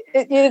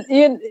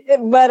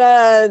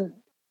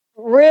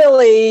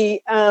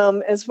really,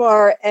 as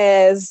far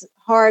as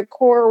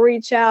hardcore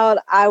reach out,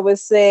 I would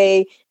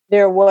say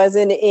there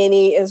wasn't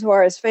any. As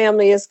far as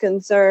family is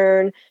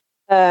concerned,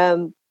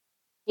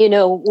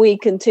 we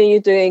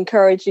continue to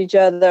encourage each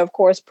other, of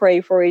course,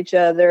 pray for each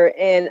other.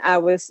 And I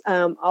would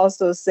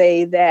also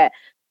say that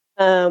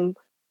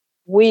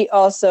we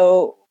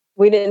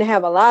didn't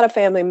have a lot of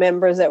family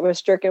members that were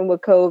stricken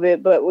with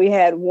COVID, but we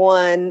had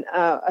one,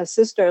 a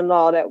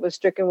sister-in-law that was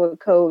stricken with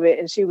COVID,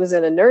 and she was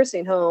in a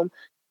nursing home.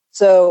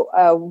 So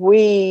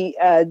we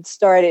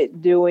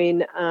started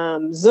doing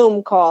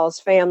Zoom calls,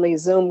 family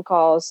Zoom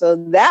calls. So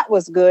that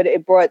was good.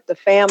 It brought the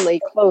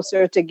family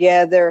closer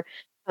together,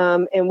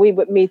 and we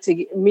would meet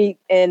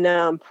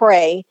and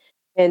pray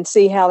and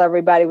see how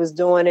everybody was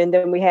doing. And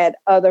then we had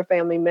other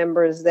family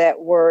members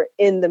that were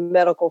in the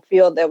medical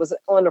field that was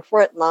on the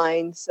front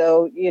line.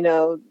 So,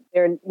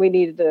 we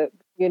needed to,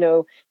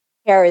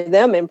 carry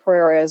them in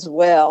prayer as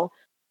well.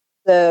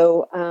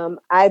 So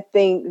I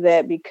think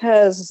that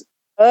because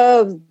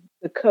of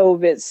the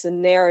COVID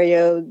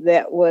scenario,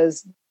 that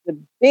was the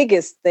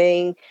biggest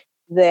thing,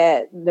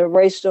 that the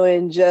racial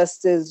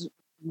injustice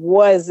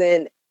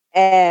wasn't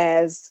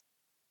as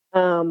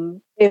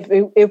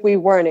if we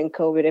weren't in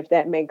COVID, if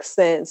that makes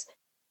sense.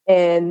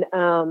 And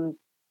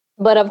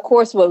but of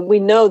course, when we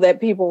know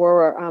that people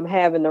were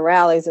having the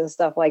rallies and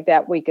stuff like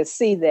that, we could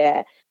see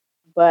that.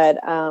 But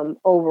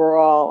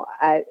overall,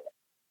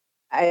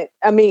 I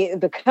mean,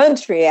 the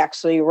country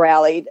actually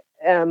rallied,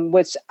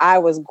 which I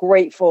was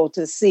grateful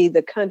to see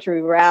the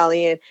country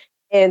rallying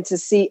and to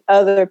see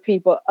other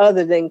people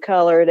other than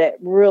color that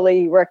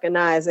really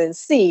recognize and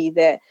see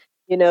that,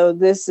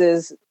 this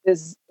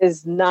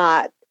is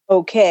not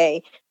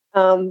okay.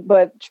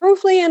 But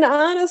truthfully and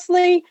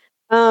honestly,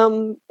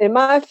 in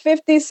my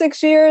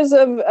 56 years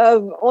of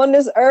on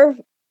this earth,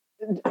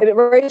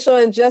 racial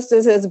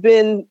injustice has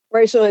been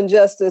racial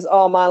injustice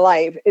all my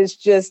life. It's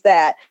just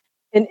that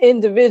an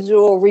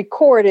individual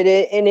recorded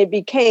it and it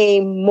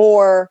became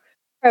more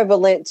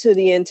prevalent to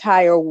the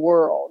entire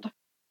world.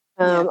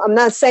 I'm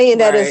not saying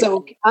that is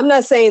okay. I'm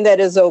not saying that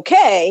is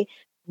okay,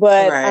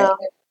 but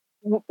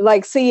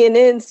like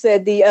CNN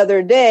said the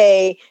other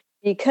day,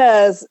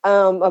 because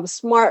of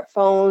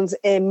smartphones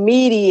and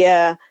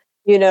media,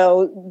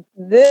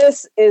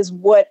 this is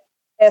what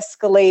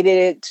escalated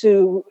it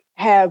to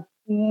have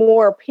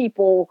more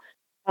people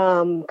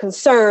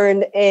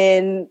concerned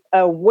and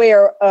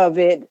aware of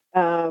it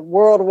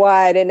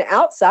worldwide and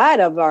outside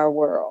of our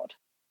world.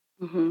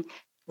 Mm-hmm.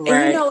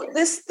 Right. And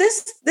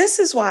this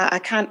is why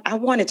I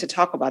wanted to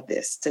talk about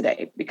this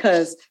today,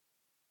 because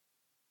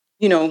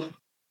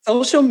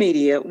social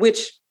media,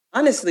 which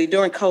honestly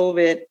during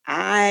COVID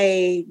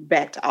I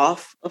backed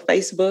off of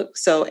Facebook,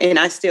 and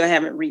I still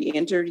haven't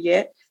re-entered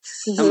yet.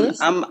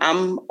 Mm-hmm.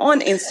 I'm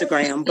on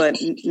Instagram, but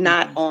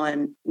not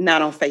on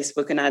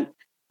Facebook, and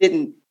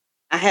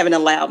I haven't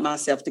allowed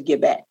myself to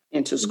get back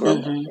into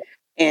scrolling.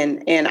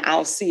 Mm-hmm. And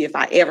I'll see if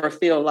I ever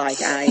feel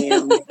like I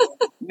am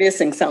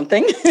missing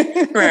something.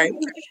 Right.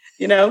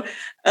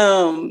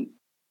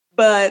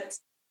 But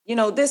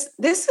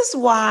this is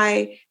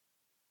why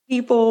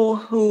people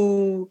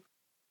who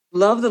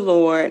love the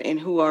Lord and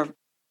who are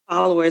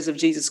followers of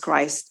Jesus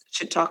Christ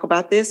should talk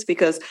about this,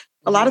 because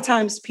a lot of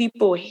times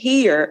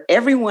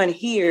everyone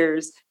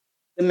hears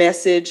the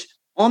message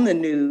on the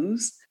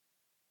news,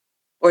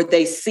 or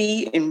they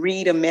see and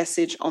read a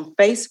message on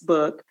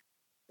Facebook.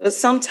 But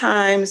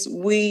sometimes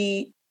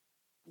we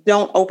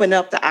don't open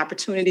up the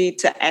opportunity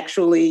to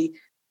actually,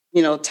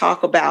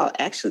 talk about,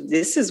 actually,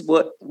 this is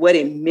what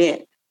it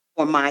meant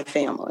for my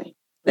family.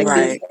 Like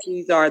Right.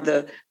 these are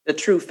the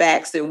true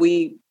facts that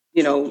we,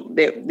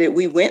 that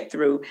we went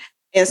through.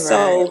 And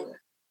so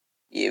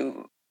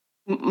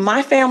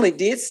my family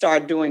did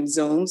start doing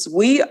Zooms.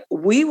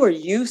 We were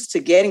used to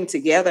getting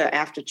together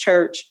after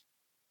church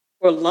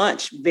for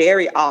lunch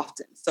very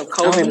often. So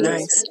COVID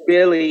was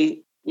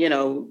really,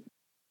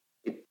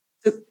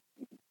 it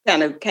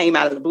kind of came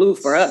out of the blue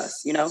for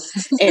us,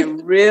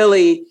 and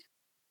really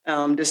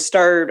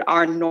disturbed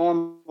our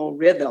normal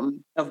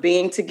rhythm of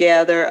being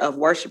together, of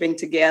worshiping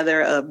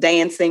together, of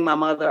dancing. My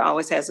mother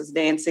always has us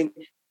dancing.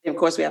 And of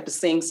course, we have to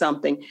sing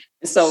something.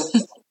 And so,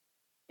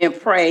 and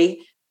pray.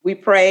 We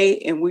pray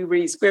and we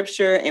read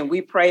scripture, and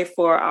we pray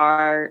for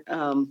our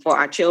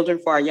children,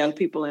 for our young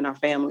people in our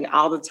family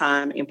all the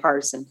time in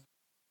person.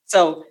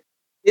 So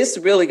this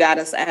really got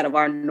us out of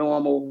our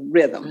normal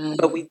rhythm. Mm-hmm.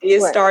 But we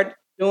did start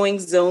doing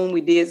Zoom. We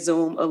did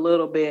Zoom a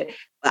little bit.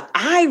 But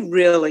I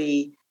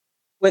really,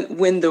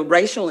 when the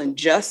racial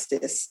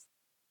injustice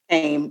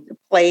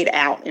played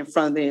out in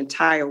front of the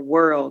entire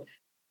world,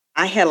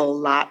 I had a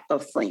lot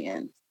of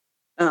friends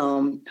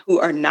who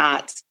are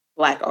not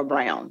Black or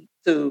brown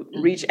to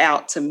reach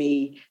out to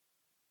me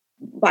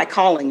by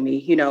calling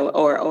me,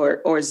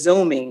 or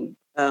Zooming.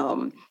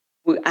 I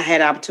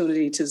had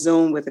opportunity to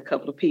Zoom with a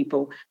couple of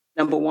people.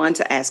 Number one,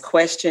 to ask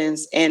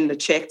questions and to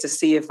check to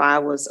see if I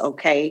was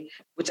okay,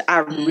 which I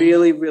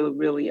really, really,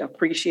 really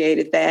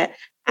appreciated that.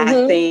 Mm-hmm.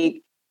 I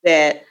think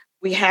that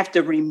we have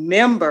to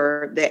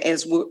remember that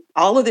as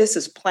all of this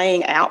is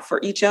playing out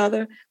for each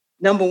other,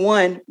 number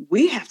one,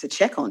 we have to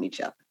check on each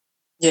other.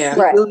 Yeah.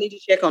 We will need to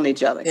check on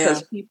each other,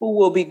 because people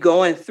will be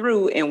going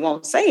through and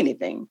won't say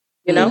anything,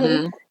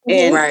 Mm-hmm.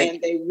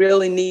 and they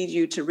really need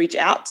you to reach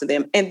out to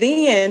them. And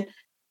then,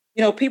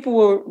 people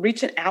were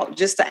reaching out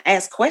just to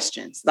ask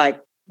questions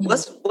like,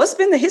 what's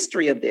been the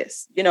history of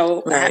this?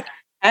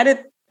 How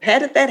did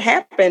that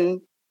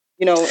happen?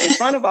 In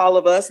front of all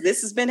of us,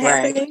 this has been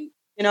happening,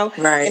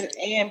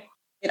 and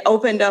it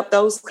opened up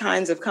those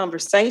kinds of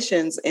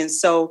conversations. And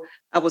so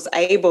I was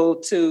able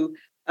to,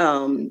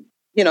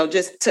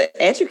 just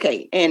to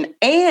educate. And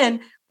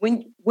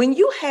when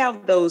you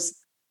have those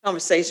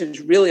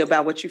conversations really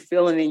about what you're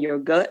feeling in your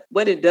gut,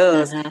 what it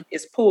does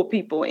is pull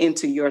people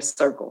into your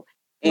circle.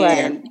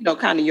 And,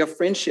 kind of your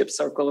friendship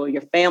circle or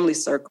your family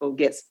circle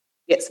gets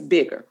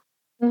bigger.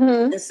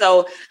 Mm-hmm. And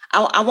so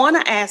I want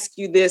to ask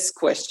you this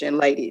question,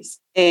 ladies,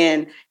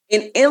 and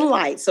in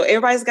light, so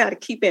everybody's got to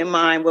keep in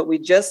mind what we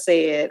just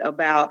said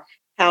about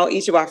how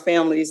each of our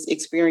families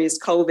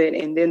experienced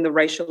COVID and then the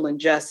racial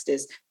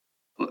injustice.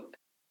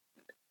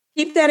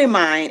 Keep that in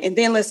mind. And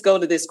then let's go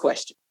to this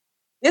question.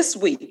 This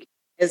week,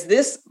 as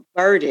this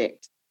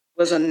verdict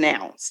was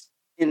announced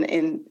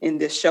in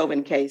this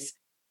Chauvin case,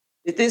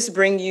 did this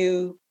bring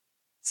you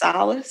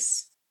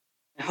solace,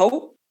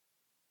 hope?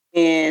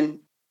 And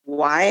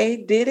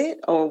why did it,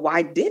 or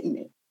why didn't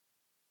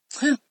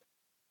it?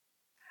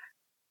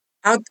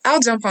 I'll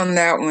jump on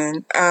that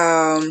one.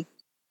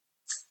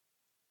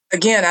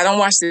 Again, I don't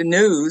watch the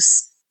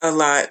news a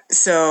lot,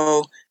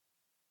 so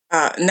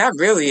not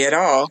really at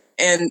all.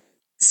 And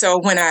so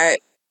when I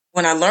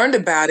learned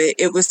about it,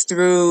 it was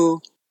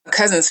through a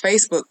cousin's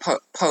Facebook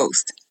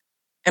post,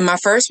 and my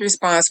first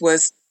response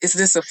was, "Is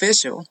this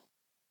official?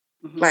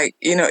 Mm-hmm. Like,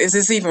 is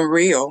this even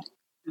real?"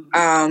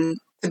 Mm-hmm.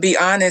 To be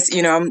honest,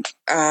 I'm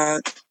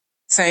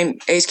same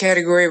age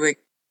category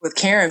with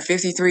Karen,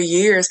 53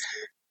 years.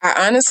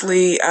 I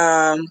honestly,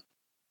 I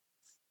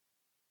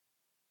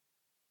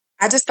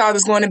just thought it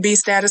was going to be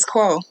status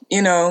quo,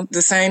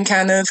 the same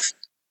kind of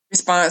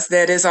response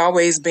that has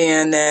always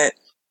been that,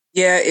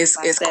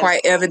 it's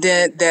quite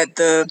evident that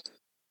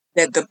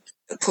the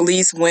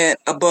police went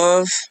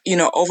above,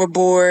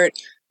 overboard,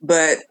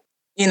 but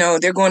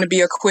they're going to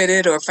be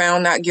acquitted or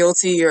found not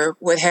guilty or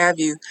what have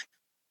you.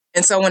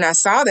 And so when I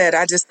saw that,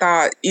 I just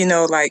thought,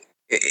 like,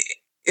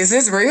 is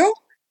this real?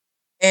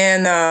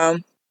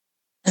 And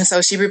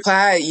so she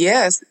replied,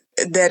 yes,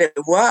 that it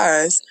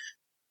was.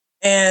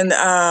 And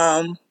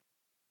I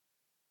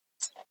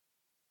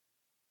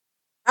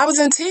was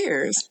in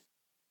tears.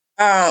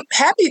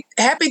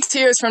 Happy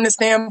tears from the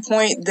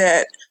standpoint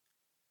that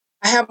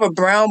I have a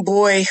brown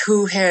boy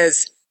who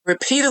has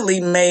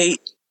repeatedly made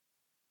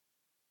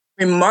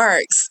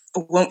remarks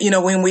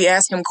when we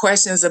ask him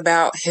questions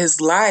about his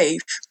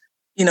life,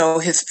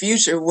 his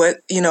future,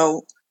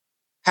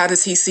 how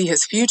does he see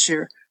his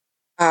future?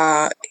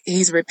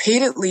 He's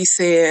repeatedly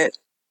said,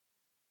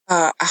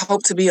 I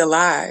hope to be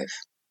alive.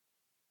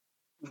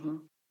 Mm-hmm.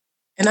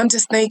 And I'm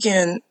just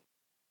thinking,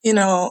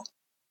 a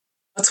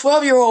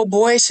 12-year-old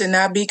boy should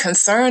not be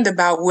concerned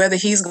about whether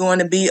he's going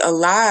to be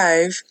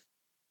alive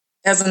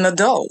as an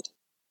adult.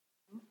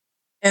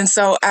 And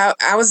so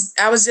I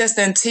was just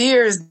in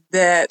tears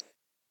that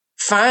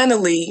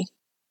finally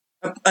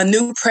a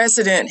new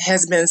precedent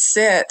has been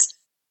set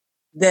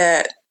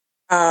that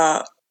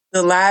the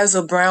lives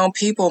of brown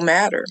people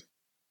matter.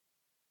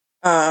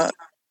 That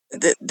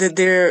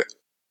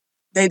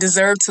they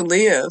deserve to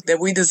live, that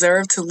we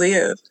deserve to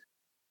live.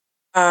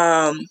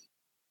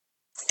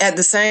 At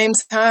the same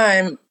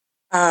time,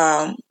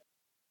 I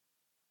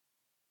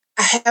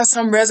have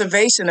some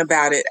reservation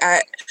about it.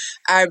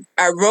 I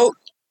wrote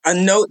a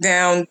note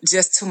down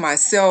just to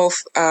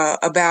myself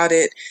about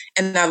it,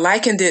 and I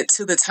likened it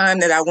to the time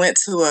that I went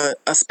to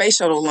a space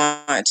shuttle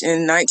launch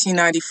in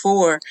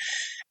 1994,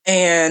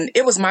 and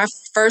it was my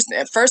first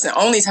and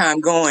only time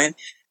going.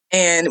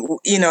 And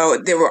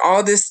there were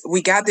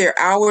we got there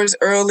hours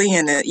early,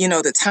 and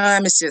the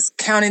time is just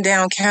counting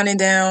down,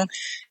 and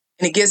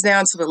it gets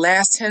down to the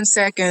last 10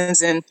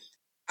 seconds, and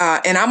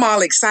I'm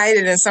all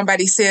excited, and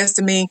somebody says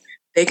to me,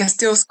 they can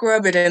still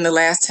scrub it in the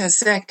last 10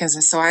 seconds.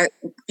 And so I,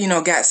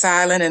 got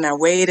silent and I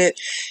waited.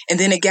 And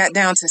then it got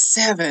down to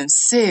 7,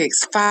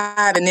 6,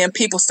 5. And then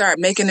people start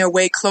making their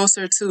way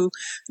closer to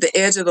the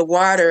edge of the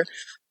water.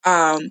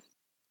 And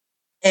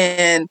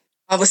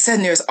all of a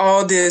sudden there's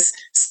all this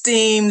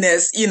steam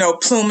that's,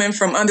 pluming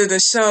from under the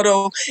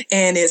shuttle.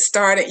 And it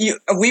started,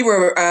 we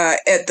were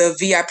at the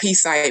VIP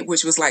site,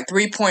 which was like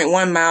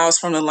 3.1 miles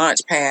from the launch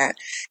pad.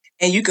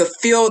 And you could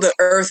feel the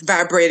earth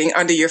vibrating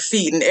under your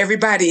feet, and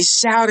everybody's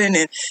shouting,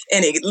 and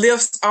it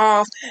lifts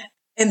off.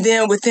 And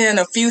then within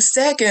a few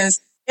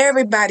seconds,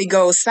 everybody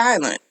goes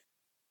silent.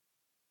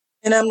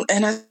 And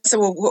I said,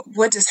 well,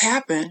 what just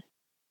happened?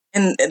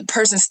 And the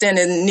person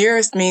standing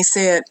nearest me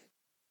said,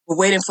 we're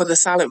waiting for the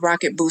solid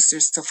rocket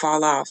boosters to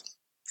fall off.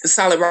 The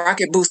solid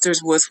rocket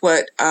boosters was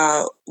what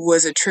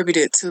was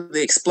attributed to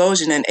the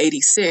explosion in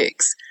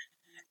 1986.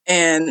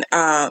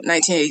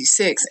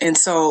 And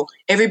so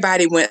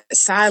everybody went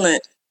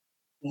silent,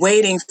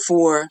 waiting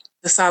for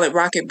the solid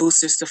rocket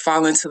boosters to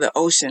fall into the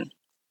ocean.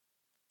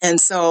 And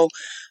so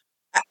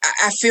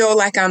I feel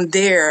like I'm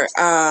there.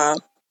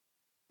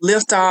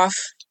 Liftoff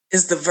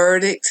is the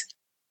verdict,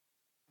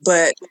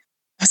 but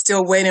I'm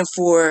still waiting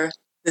for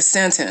the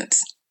sentence,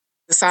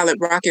 the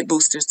solid rocket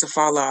boosters to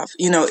fall off.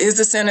 Is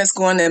the sentence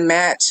going to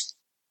match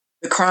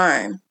the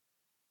crime?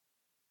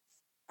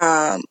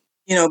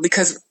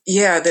 Because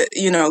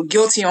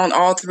guilty on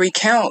all 3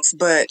 counts,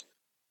 but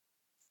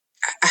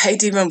I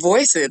hate to even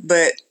voice it,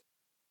 but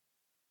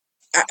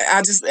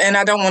I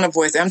don't want to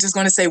voice it. I'm just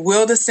going to say,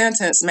 will the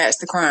sentence match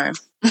the crime?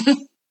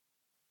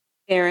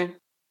 Erin?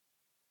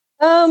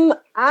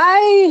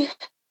 I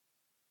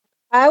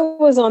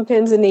was on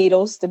pins and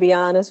needles, to be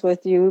honest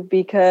with you,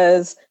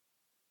 because,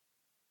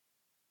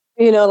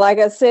 like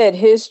I said,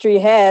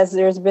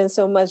 there's been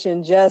so much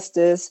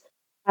injustice.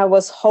 I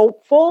was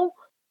hopeful.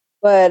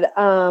 But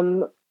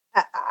I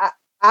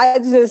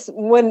just,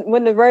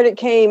 when the verdict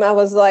came, I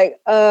was like,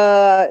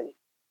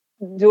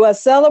 do I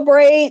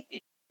celebrate?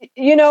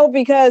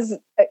 Because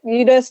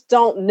you just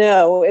don't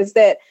know. It's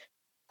that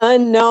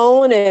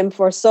unknown. And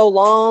for so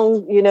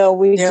long,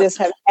 we just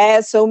have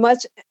had so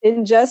much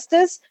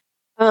injustice.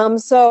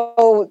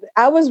 So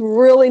I was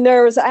really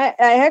nervous.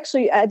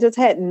 I just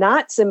had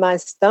knots in my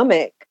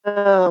stomach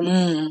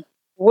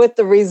with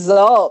the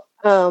result.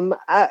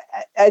 I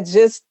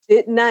just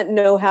did not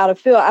know how to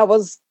feel. I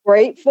was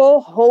grateful,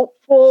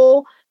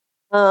 hopeful,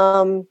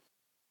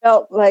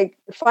 felt like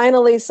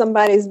finally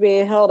somebody's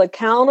being held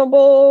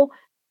accountable.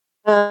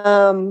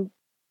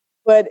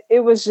 But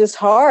it was just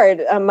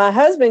hard. My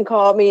husband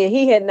called me and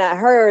he had not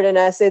heard. And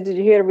I said, did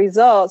you hear the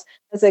results?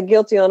 I said,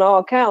 guilty on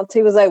all counts.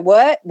 He was like,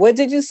 what? What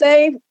did you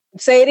say?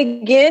 Say it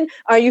again.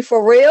 Are you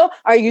for real?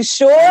 Are you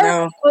sure?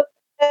 No.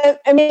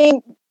 I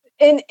mean,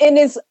 and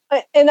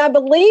I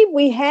believe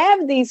we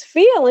have these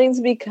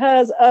feelings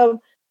because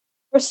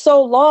for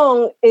so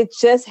long, it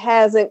just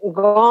hasn't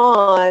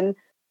gone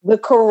the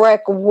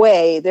correct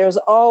way. There's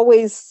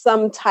always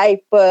some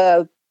type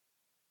of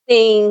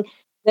thing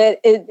that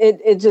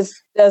it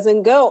just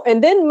doesn't go.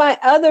 And then my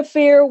other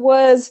fear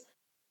was,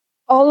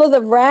 all of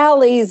the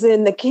rallies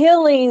and the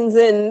killings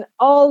and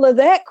all of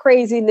that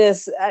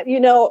craziness,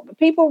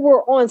 people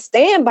were on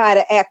standby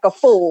to act a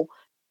fool.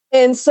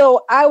 And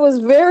so I was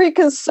very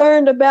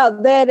concerned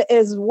about that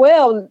as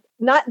well.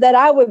 Not that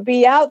I would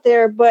be out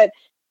there, but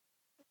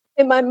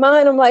in my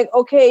mind, I'm like,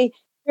 okay,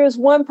 here's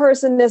one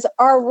person that's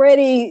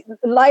already,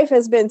 life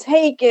has been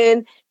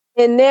taken,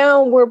 and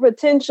now we're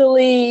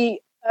potentially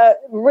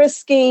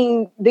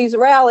risking these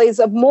rallies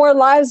of more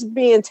lives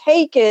being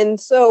taken.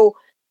 So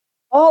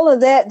all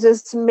of that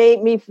just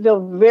made me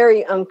feel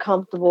very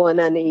uncomfortable and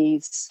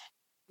unease.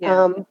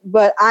 Yeah.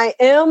 But I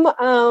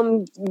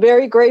am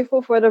very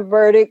grateful for the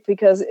verdict,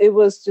 because it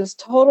was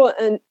just total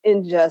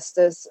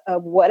injustice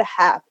of what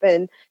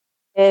happened.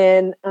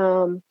 And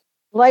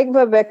like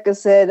Rebecca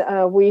said,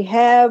 we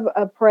have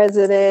a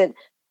president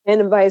and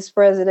a vice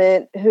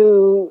president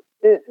who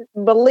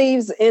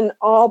believes in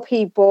all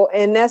people,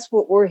 and that's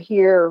what we're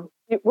here.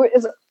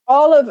 It's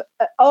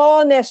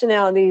all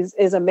nationalities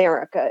is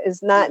America.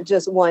 It's not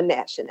just one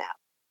nationality.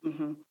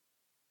 Mm-hmm.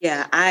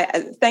 Yeah,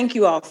 I thank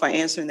you all for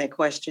answering that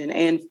question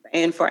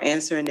and for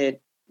answering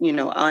it,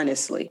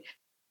 honestly.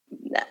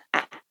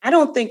 I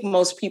don't think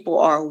most people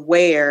are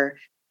aware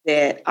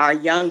that our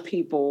young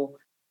people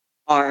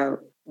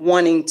are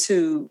wanting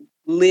to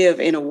live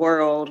in a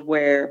world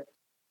where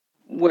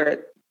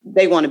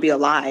they want to be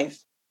alive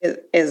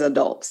as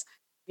adults.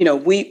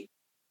 We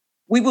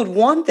would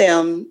want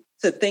them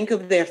to think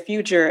of their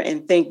future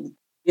and think,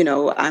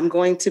 I'm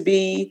going to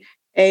be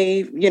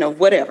a,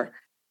 whatever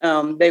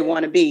they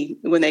want to be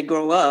when they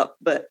grow up.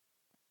 But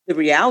the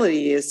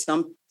reality is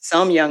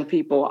some young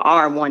people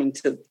are wanting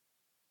to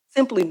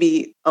simply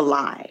be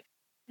alive.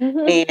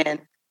 Mm-hmm.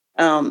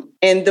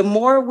 And the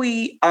more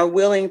we are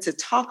willing to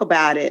talk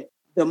about it,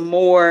 the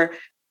more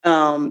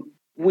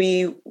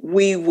we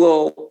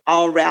will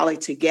all rally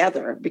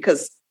together,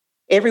 because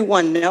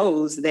everyone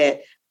knows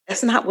that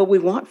that's not what we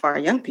want for our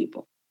young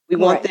people. We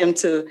want them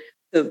to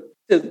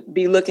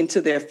be looking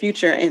to their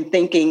future and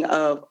thinking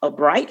of a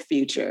bright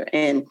future.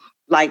 And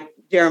like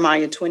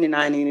Jeremiah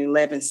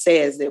 29:11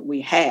 says that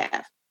we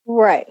have.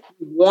 Right.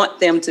 We want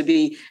them to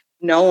be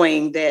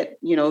knowing that,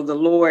 the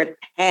Lord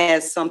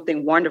has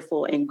something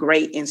wonderful and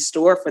great in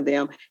store for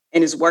them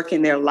and is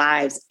working their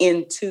lives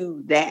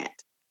into that.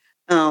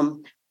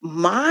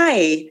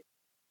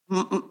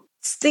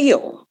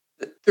 Still,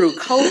 through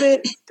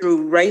COVID,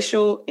 through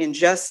racial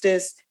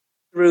injustice,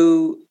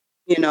 through,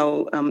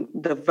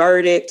 the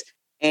verdict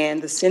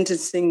and the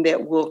sentencing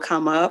that will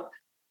come up,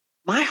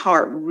 my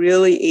heart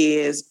really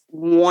is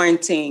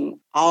wanting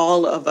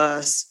all of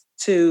us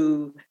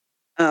to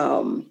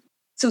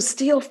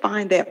still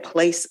find that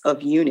place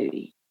of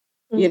unity,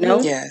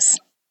 Yes.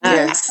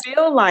 I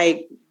feel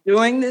like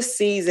during this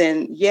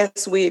season,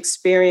 yes, we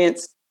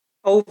experienced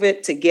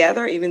COVID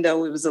together, even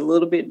though it was a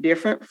little bit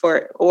different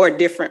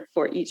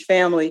for each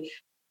family.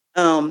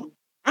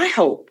 My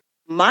hope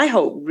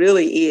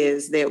really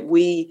is that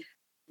we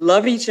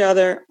love each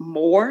other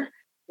more,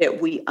 that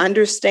we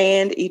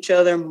understand each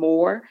other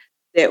more,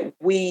 that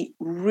we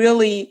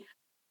really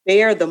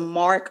bear the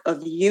mark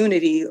of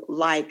unity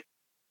like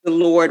the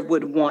Lord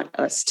would want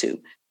us to,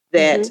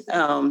 that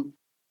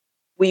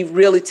we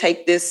really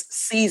take this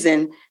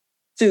season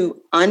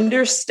to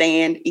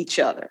understand each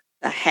other,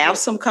 to have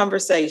some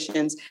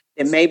conversations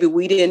that maybe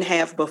we didn't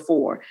have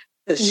before,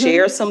 to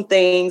share some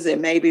things that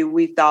maybe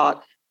we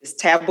thought it's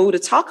taboo to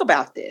talk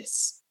about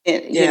this,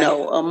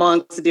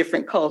 amongst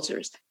different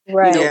cultures.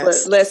 Right. But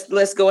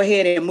let's go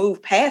ahead and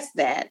move past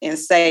that and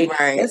say,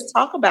 let's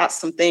talk about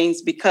some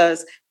things,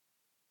 because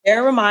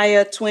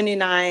Jeremiah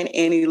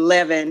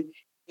 29:11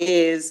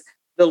 is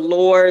the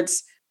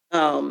Lord's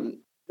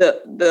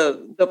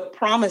the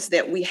promise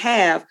that we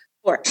have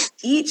for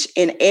each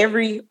and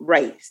every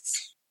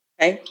race.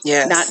 Okay.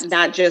 Yes.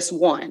 Not just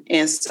one.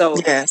 And so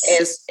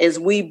as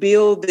we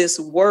build this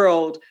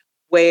world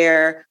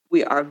where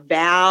we are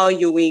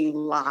valuing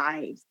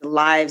lives, the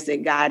lives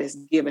that God has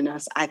given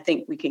us, I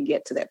think we can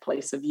get to that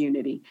place of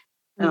unity,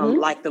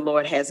 like the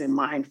Lord has in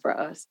mind for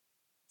us.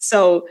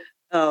 So,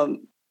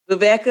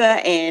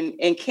 Rebecca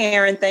and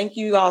Karen, thank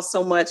you all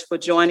so much for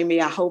joining me.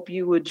 I hope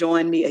you will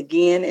join me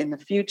again in the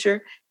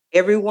future.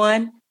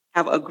 Everyone,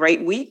 have a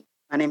great week.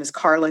 My name is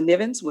Carla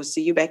Nivens. We'll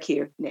see you back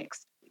here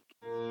next week.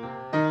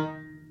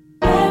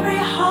 Every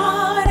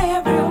heart,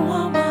 every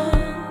woman.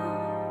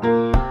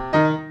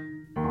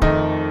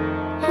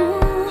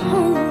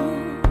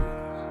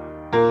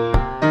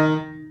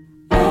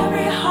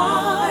 Every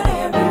heart,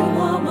 every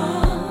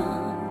woman.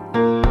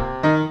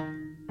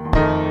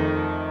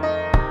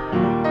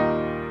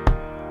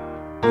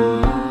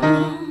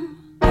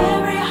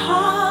 Every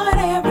heart,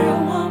 every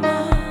woman.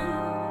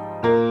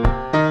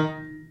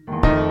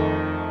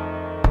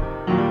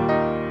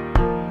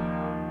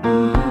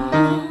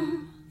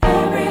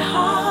 Every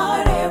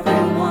heart,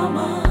 every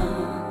woman.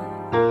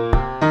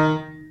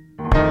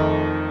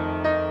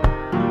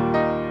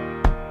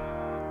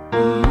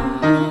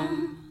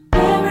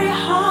 Every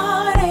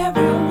heart,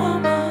 every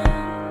woman.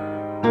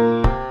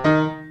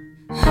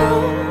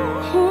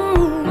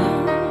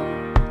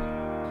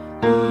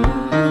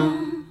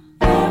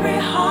 Every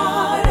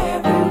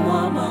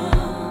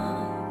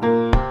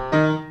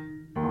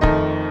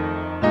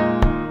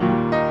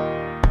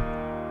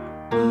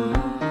Mm-hmm.